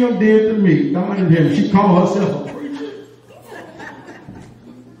Sister Ingham did to me. Don't let him. She called herself a preacher.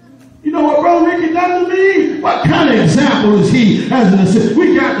 You know what Brother Ricky done to me? What kind of example is he as an assistant?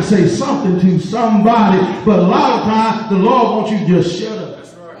 We got to say something to somebody, but a lot of times the Lord wants you to just shut up.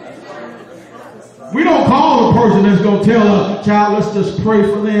 We don't call a person that's going to tell us, child, let's just pray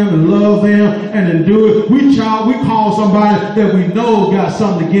for them and love them and then do it. We call somebody that we know got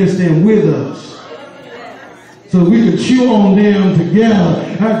something against them with us, so we can chew on them together.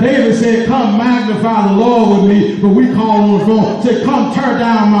 David said, come magnify the Lord with me. But we call on the phone, say, come tear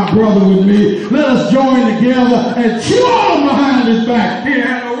down my brother with me. Let us join together and chew on behind his back. He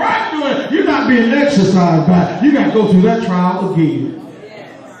had no right to it. You're not being exercised by it. You got to go through that trial again.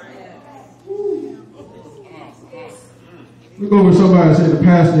 Look over somebody and say, the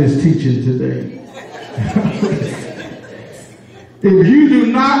pastor is teaching today. If you do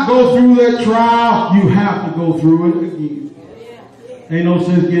not go through that trial, you have to go through it again. Ain't no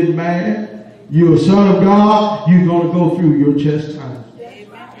sense getting mad. You're a son of God. You're going to go through your chastisement.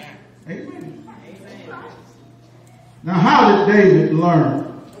 Amen. Now, how did David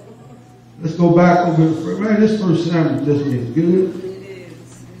learn? Let's go back over. Man, this First Samuel just is good.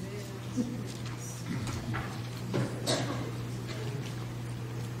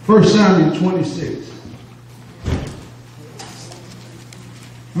 First Samuel 26.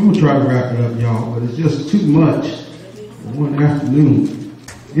 I'm going to try to wrap it up, y'all, but it's just too much for one afternoon.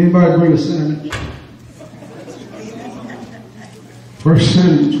 Anybody bring a sandwich? First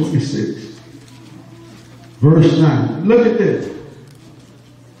Samuel 26, verse 9. Look at this.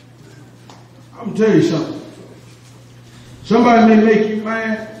 I'm going to tell you something. Somebody may make you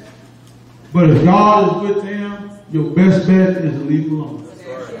mad, but if God is with them, your best bet is to leave them alone.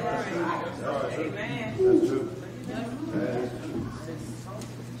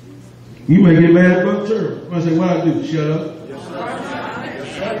 You may get mad at Brother Turner. I say, what I do? Shut up.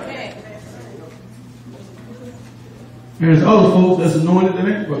 And there's other folks that's anointed that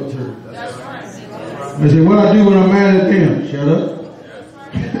ain't Brother Turner. I say, what I do when I'm mad at them? Shut up.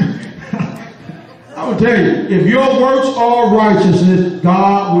 I'm going to tell you, if your works are righteousness,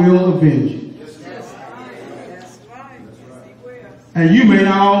 God will avenge you. And you may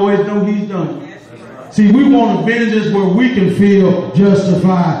not always know he's done it. See, we want vengeance where we can feel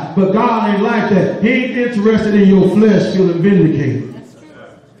justified. But God ain't like that. He ain't interested in your flesh feeling vindicated.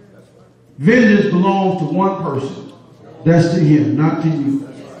 Vengeance belongs to one person. That's to him, not to you.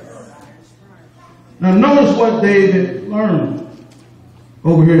 Now notice what David learned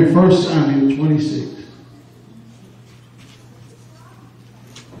over here in 1 Samuel 26.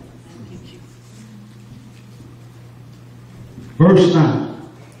 Verse 9.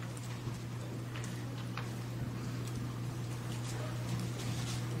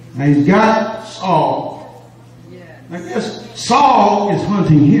 Now he's got Saul. I guess Saul is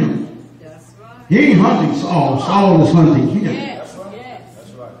hunting him. He ain't hunting Saul. Saul is hunting him. That's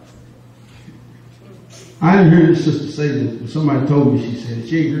right. I didn't hear this sister say this, but somebody told me she said it.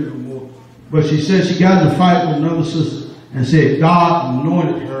 She ain't heard no more. But she said she got in a fight with another sister and said God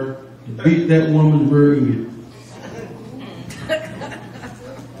anointed her to beat that woman very good.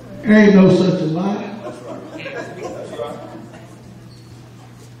 There ain't no such a lie.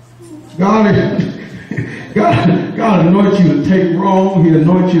 God anoints you to take wrong. He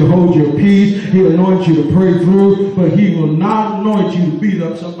anoints you to hold your peace. He anoints you to pray through. But he will not anoint you to beat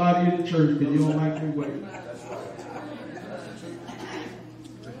up somebody in the church because you don't like their way.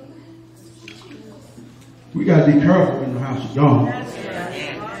 We got to be careful in the house of God.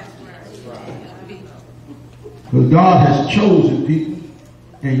 Because God has chosen people.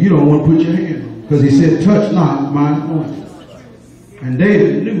 And you don't want to put your hand on them. Because he said, touch not my anointing. And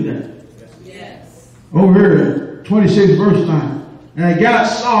David knew that. Over here, 26 verse 9. And they got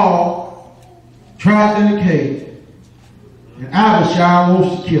Saul trapped in the cave. And Abishai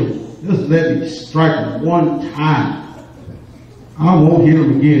wants to kill him. Just let me strike him one time. I won't hit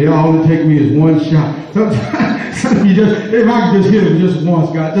him again. All it take me is one shot. Sometimes if I can just hit him just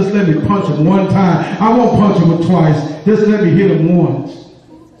once, God, just let me punch him one time. I won't punch him twice. Just let me hit him once.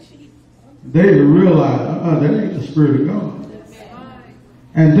 David realized, that ain't the Spirit of God.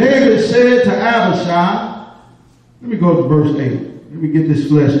 And David said to Abishai, let me go to verse 8. Let me get this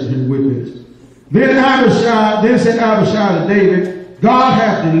flesh here with this. Then said Abishai to David, God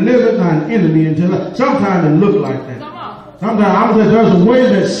hath delivered thine enemy into life. Sometimes it look like that. Sometimes there's a way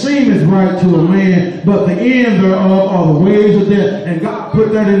that seemeth right to a man, but the end thereof are the ways of death. And God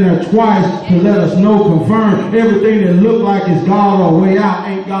put that in there twice to let us know, confirm everything that look like is God or way out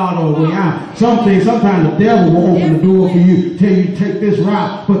ain't God or way out. Sometimes the devil will open the door for you, tell you take this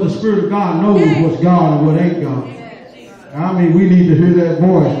route, but the Spirit of God knows what's God and what ain't God. I mean, we need to hear that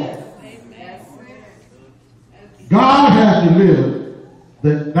voice. God hath delivered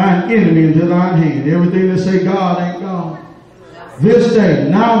thine enemy into thine hand. Everything that say God ain't God. This day,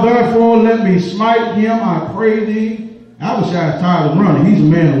 now therefore let me smite him, I pray thee. Abishai is tired of running. He's a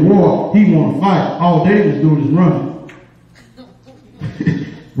man of war. He want to fight. All David's doing is running.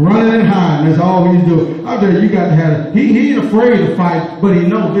 Running and hiding. That's all he's doing. Out there, you got to have it. He ain't afraid to fight, but he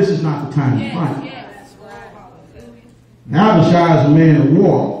knows this is not the time to fight. Abishai is a man of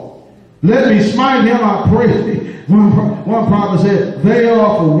war. Let me smite him, I pray thee. One prophet said, they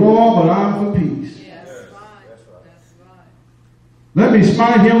are for war, but I'm for peace. Let me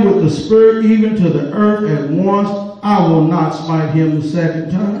smite him with the spirit even to the earth at once. I will not smite him the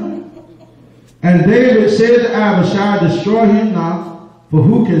second time. And David said to Abishai, destroy him not, for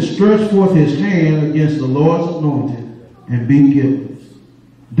who can stretch forth his hand against the Lord's anointed and be guiltless?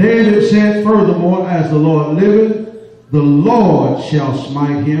 David said furthermore, as the Lord liveth, the Lord shall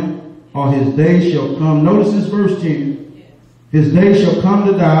smite him, or his day shall come. Notice this verse 10. His day shall come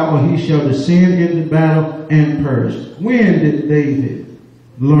to die, or he shall descend into battle and perish. When did David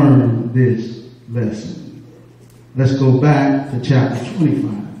learn this lesson? Let's go back to chapter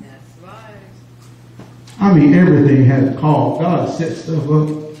 25. I mean, everything has a call. God set stuff up,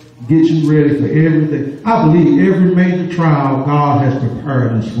 get you ready for everything. I believe every major trial God has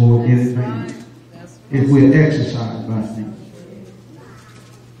prepared us for in advance. If we're exercised by things.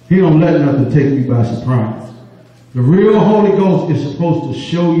 He don't let nothing take you by surprise. The real Holy Ghost is supposed to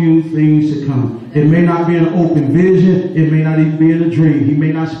show you things to come. It may not be an open vision. It may not even be in a dream. He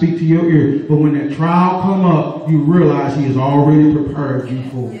may not speak to your ear. But when that trial come up, you realize he has already prepared you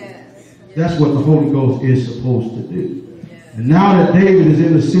for it. That's what the Holy Ghost is supposed to do. And now that David is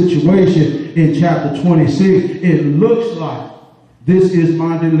in a situation in chapter 26, it looks like this is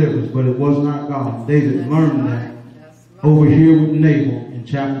my deliverance, but it was not God. David learned that over here with Nabal in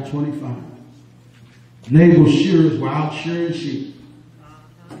chapter 25. Nabal's shearers were out shearing sheep.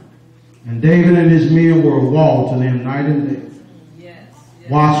 And David and his men were a wall to them night and day.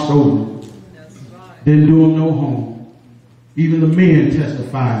 Watched over them. Didn't do them no harm. Even the men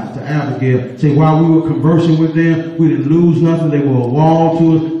testified to Abigail. Say, while we were conversing with them, we didn't lose nothing. They were a wall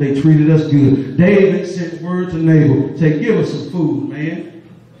to us. They treated us good. David sent word to Nabal. Say, give us some food, man.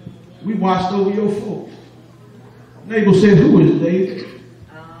 We watched over your folks. Nabal said, who is David?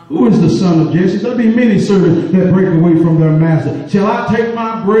 Who is the son of Jesse? There'll be many servants that break away from their master. Shall I take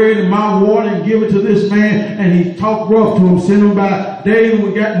my bread and my water and give it to this man? And he talked rough to him, sent him by David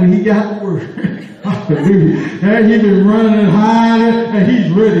when he got the word. And he's been running and hiding, and he's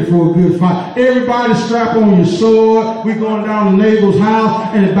ready for a good fight. Everybody strap on your sword. We're going down to neighbor's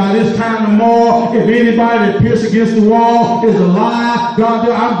house, and by this time tomorrow, if anybody that pissed against the wall is alive, God,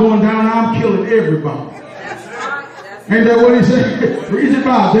 I'm going down and I'm killing everybody. Ain't that what he said? Read it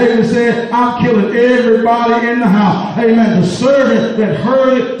about. David said, I'm killing everybody in the house. Amen. The servant that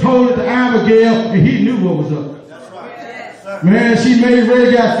heard it told it to Abigail, and he knew what was up. Man, she made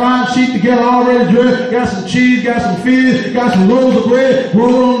ready, got 5 sheep together, already dressed, got some cheese, got some fish, got some loaves of bread,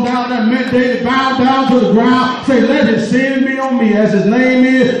 rolled on down that meant David bowed down to the ground, say, let his sin be on me. As his name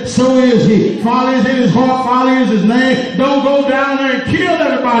is, so is he. Folly is in his heart, folly is his name. Don't go down there and kill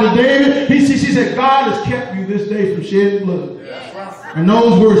everybody, David. She said, God has kept you this day from shedding blood. And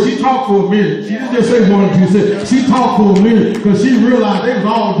those words, she talked for a minute. She didn't just say one or two. She talked for a minute because she realized they was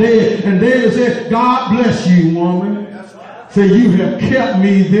all dead. And David said, God bless you, woman. Say, you have kept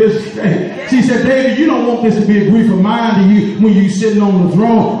me this day. She said, David, you don't want this to be a grief of mind to you when you're sitting on the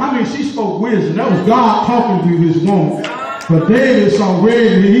throne. I mean, she spoke wisdom. That was God talking through this woman. But David saw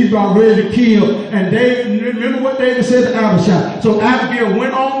ready, he's about ready to kill. And David, remember what David said to Abishai. So Abigail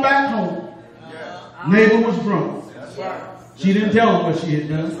went on back home. Nabal was drunk. She didn't tell him what she had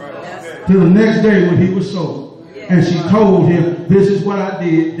done. Till the next day when he was sold. And she told him, this is what I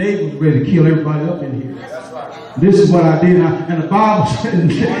did. David was ready to kill everybody up in here. This is what I did. And the Bible said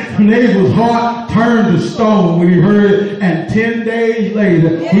Nabal's heart turned to stone when he heard it. And 10 days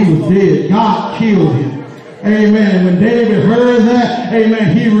later, he was dead. God killed him. Amen. When David heard that,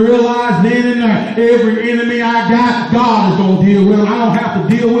 amen, he realized then and there, every enemy I got, God is going to deal with them. I don't have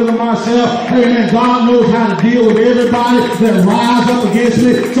to deal with them myself. Amen. God knows how to deal with everybody that rise up against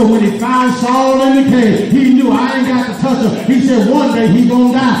me. So when he found Saul in the cave, he knew I ain't got to touch him. He said one day he's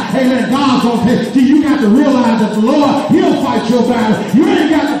going to die. Amen. God's going to take. See, you got to realize that the Lord, he'll fight your battle. You ain't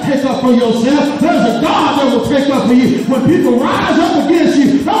got to take up for yourself. There's a God that will take up for you. When people rise up against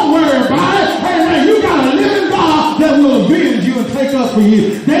you, don't worry about it. Amen. You got to live. God that will avenge you and take up for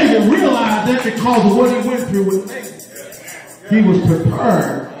you. David realized that because of what he went through with David. He was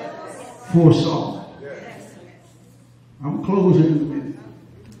prepared for Saul. I'm closing in a minute.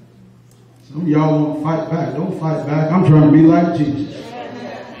 Some of y'all want to fight back. Don't fight back. I'm trying to be like Jesus.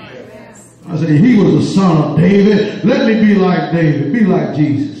 I said, he was the son of David. Let me be like David. Be like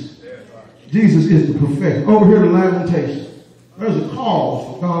Jesus. Jesus is the perfect. Over here, the lamentation. There's a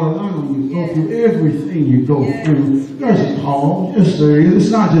cause for God allowing you to go through everything you go through. There's a cause. Yes, there is.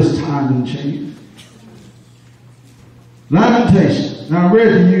 It's not just time and change. Lamentation. Now, I read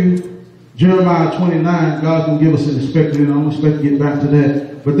to you Jeremiah 29. God's going to give us an expected, and I'm expect to get back to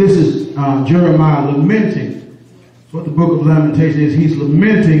that. But this is Jeremiah lamenting. That's what the book of Lamentation is. He's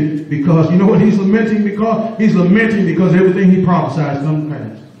lamenting because, you know what he's lamenting because? He's lamenting because everything he prophesied is coming to pass.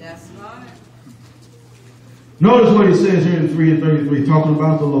 Notice what he says here in 3 and 33, talking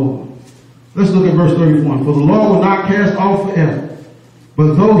about the Lord. Let's look at verse 31. For the Lord will not cast off forever,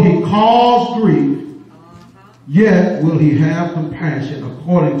 but though he cause grief, yet will he have compassion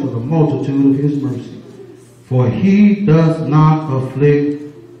according to the multitude of his mercy. For he doth not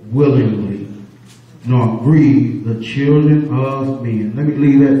afflict willingly, nor grieve the children of men. Let me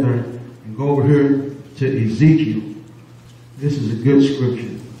leave that there and go over here to Ezekiel. This is a good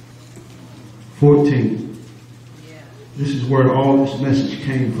scripture. 14. This is where all this message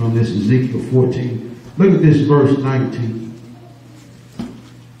came from, this Ezekiel 14. Look at this verse 19.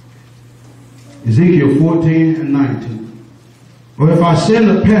 Ezekiel 14 and 19. But if I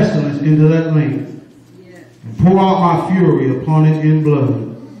send a pestilence into that land, and pour out my fury upon it in blood,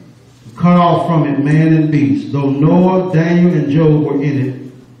 and cut off from it man and beast, though Noah, Daniel, and Job were in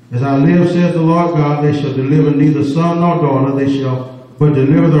it, as I live, saith the Lord God, they shall deliver neither son nor daughter, they shall but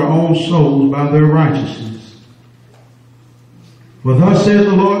deliver their own souls by their righteousness. For thus saith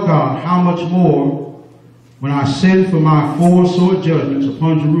the Lord God, how much more when I send for my 4 sword judgments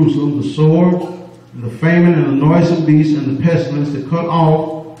upon Jerusalem, the sword, and the famine, and the noisome beast, and the pestilence, to cut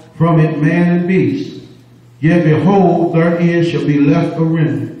off from it man and beast. Yet behold, therein shall be left a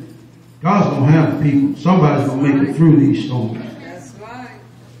remnant. God's going to have people. Somebody's going to make it through these storms. That's right.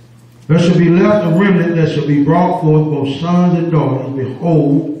 There shall be left a remnant that shall be brought forth, both sons and daughters.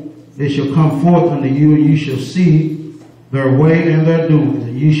 Behold, they shall come forth unto you, and you shall see their way and their doings,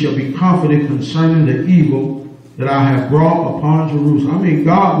 and ye shall be comforted concerning the evil that I have brought upon Jerusalem. I mean,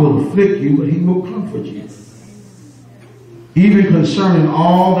 God will afflict you, but he will comfort you. Even concerning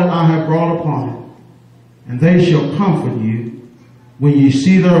all that I have brought upon it. And they shall comfort you. when ye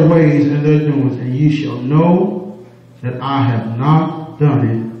see their ways and their doings, and ye shall know that I have not done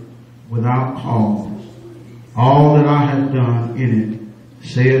it without cause. All that I have done in it,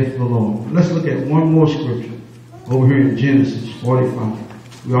 saith the Lord. Let's look at one more scripture over here in Genesis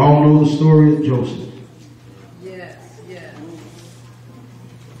 45. We all know the story of Joseph. Yes, yes.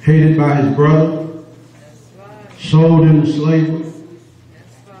 Hated by his brother, sold into slavery,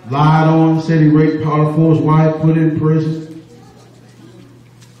 lied on, said he raped Potiphar's wife, put in prison.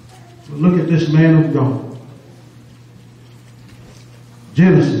 But look at this man of God.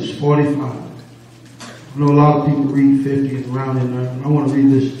 Genesis 45. I know a lot of people read 50 and around in there. I want to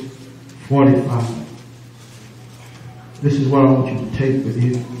read this 45. This is what I want you to take with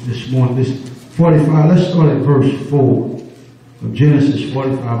you this morning. This 45. Let's start at verse 4 of Genesis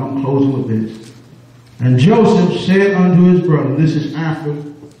 45. I'm closing with this. And Joseph said unto his brother, this is after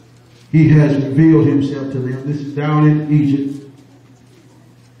he has revealed himself to them. This is down in Egypt.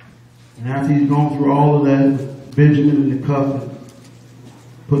 And after he's gone through all of that, Benjamin in the cup,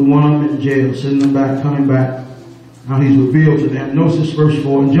 putting one of them in jail, sending them back, coming back. Now he's revealed to them. Notice this verse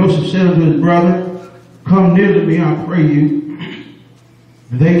 4. And Joseph said unto his brother, come near to me, I pray you.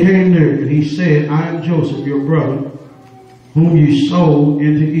 And they came near, and he said, I am Joseph, your brother, whom ye sold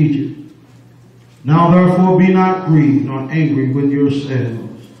into Egypt. Now therefore be not grieved nor angry with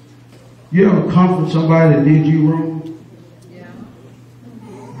yourselves. You ever comfort somebody that did you wrong? Yeah.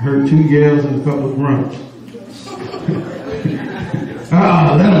 I heard 2 yells and a couple of grunts.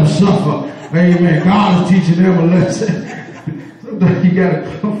 Let them suffer. Amen. God is teaching them a lesson. Sometimes you got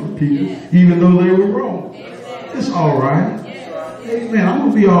to comfort people, even though they were wrong. It's all right. Amen. I'm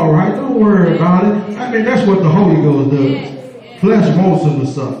going to be all right. Don't worry about it. I mean, that's what the Holy Ghost does. Flesh wants them to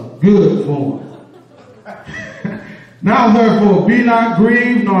suffer. Good for them. Now therefore be not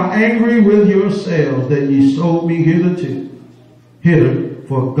grieved nor angry with yourselves that ye sold me hither.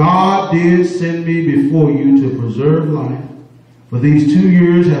 For God did send me before you to preserve life. For these 2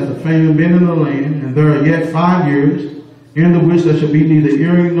 years hath the famine been in the land, and there are yet 5 years, in the which there shall be neither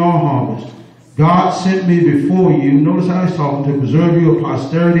earing nor harvest. God sent me before you, notice how he's talking, to preserve your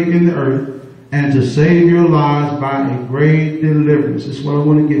posterity in the earth, and to save your lives by a great deliverance. This is what I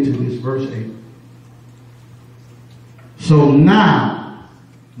want to get to, this verse 8. So now,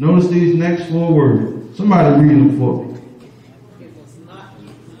 notice these next 4 words. Somebody read them for me.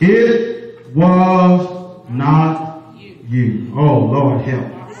 It was not you. Oh, Lord help.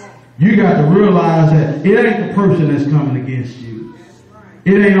 You got to realize that it ain't the person that's coming against you.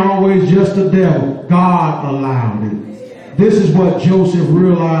 It ain't always just the devil. God allowed it. This is what Joseph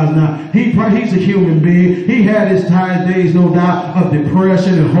realized now. He's a human being. He had his tired days, no doubt, of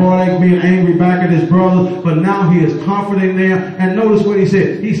depression and heartache, being angry back at his brothers. But now he is comforting them. And notice what he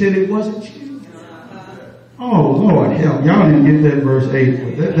said. He said, it wasn't you. Oh, Lord help. Y'all didn't get that verse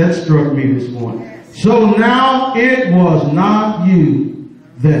 8. But that struck me this morning. So now it was not you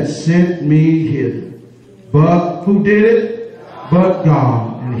that sent me hither. But who did it? But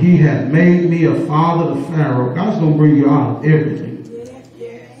God. And he had made me a father to Pharaoh. God's going to bring you out of everything.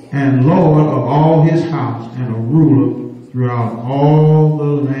 And Lord of all his house, and a ruler throughout all the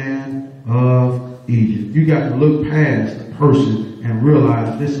land of Egypt. You got to look past the person and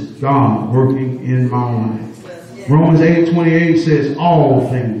realize this is God working in my life. Romans 8:28 says all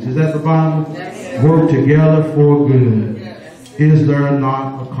things. Is that the Bible? Work together for good. Is there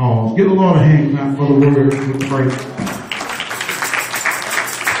not a cause? Give the Lord a hand clap for the word. We pray.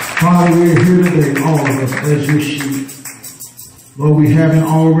 Father, we're here today, all of us, as your sheep. Lord, we haven't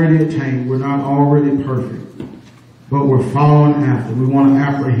already attained. We're not already perfect. But we're following after. We want to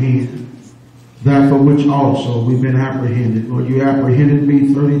apprehend that for which also we've been apprehended. Lord, you apprehended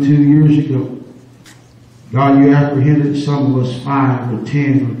me 32 years ago. God, you apprehended some of us 5 or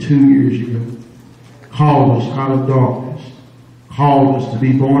 10 or 2 years ago. Called us out of darkness. Called us to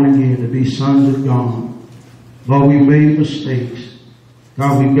be born again, to be sons of God. Lord, we made mistakes.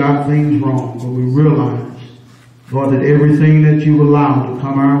 God, we got things wrong, but we realize, Lord, that everything that you allowed to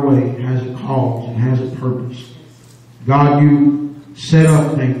come our way has a cause and has a purpose. God, you set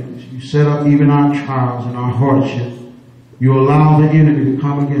up things. You set up even our trials and our hardship. You allow the enemy to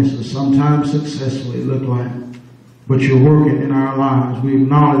come against us, sometimes successfully, it looked like. But you're working in our lives. We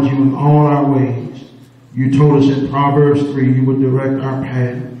acknowledge you in all our ways. You told us in Proverbs 3 you would direct our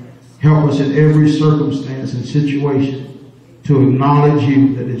path. Help us in every circumstance and situation to acknowledge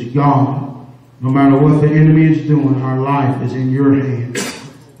you, that it's God. No matter what the enemy is doing, our life is in your hands.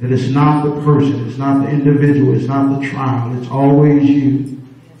 That it's not the person, it's not the individual, it's not the trial, it's always you.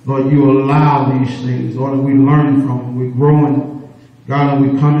 Lord, you allow these things. Lord, and we learn from them, we're growing. God, and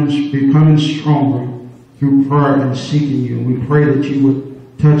we're becoming stronger. through prayer and seeking you. We pray that you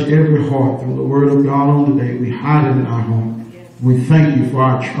would touch every heart through the word of God on today. We hide it in our heart. We thank you for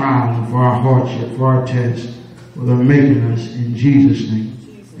our trial and for our hardship, for our test, for the making us in Jesus' name.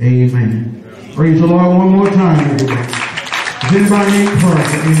 Amen. Praise the Lord one more time, everybody. Does anybody need prayer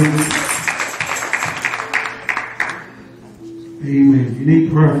for anything? Amen. If you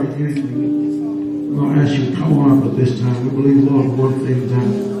need prayer for anything, I'm going to ask you to come on up at this time. We believe the Lord will work things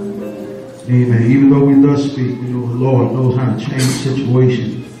out. Amen. Even though we thus speak, we know the Lord knows how to change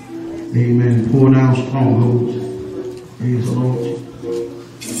situations. Amen. Pull down strongholds. Praise the Lord.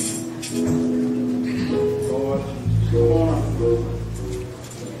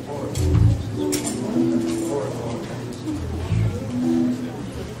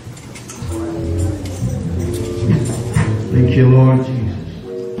 Thank you, Lord Jesus.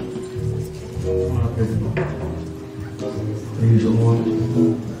 Praise the Lord.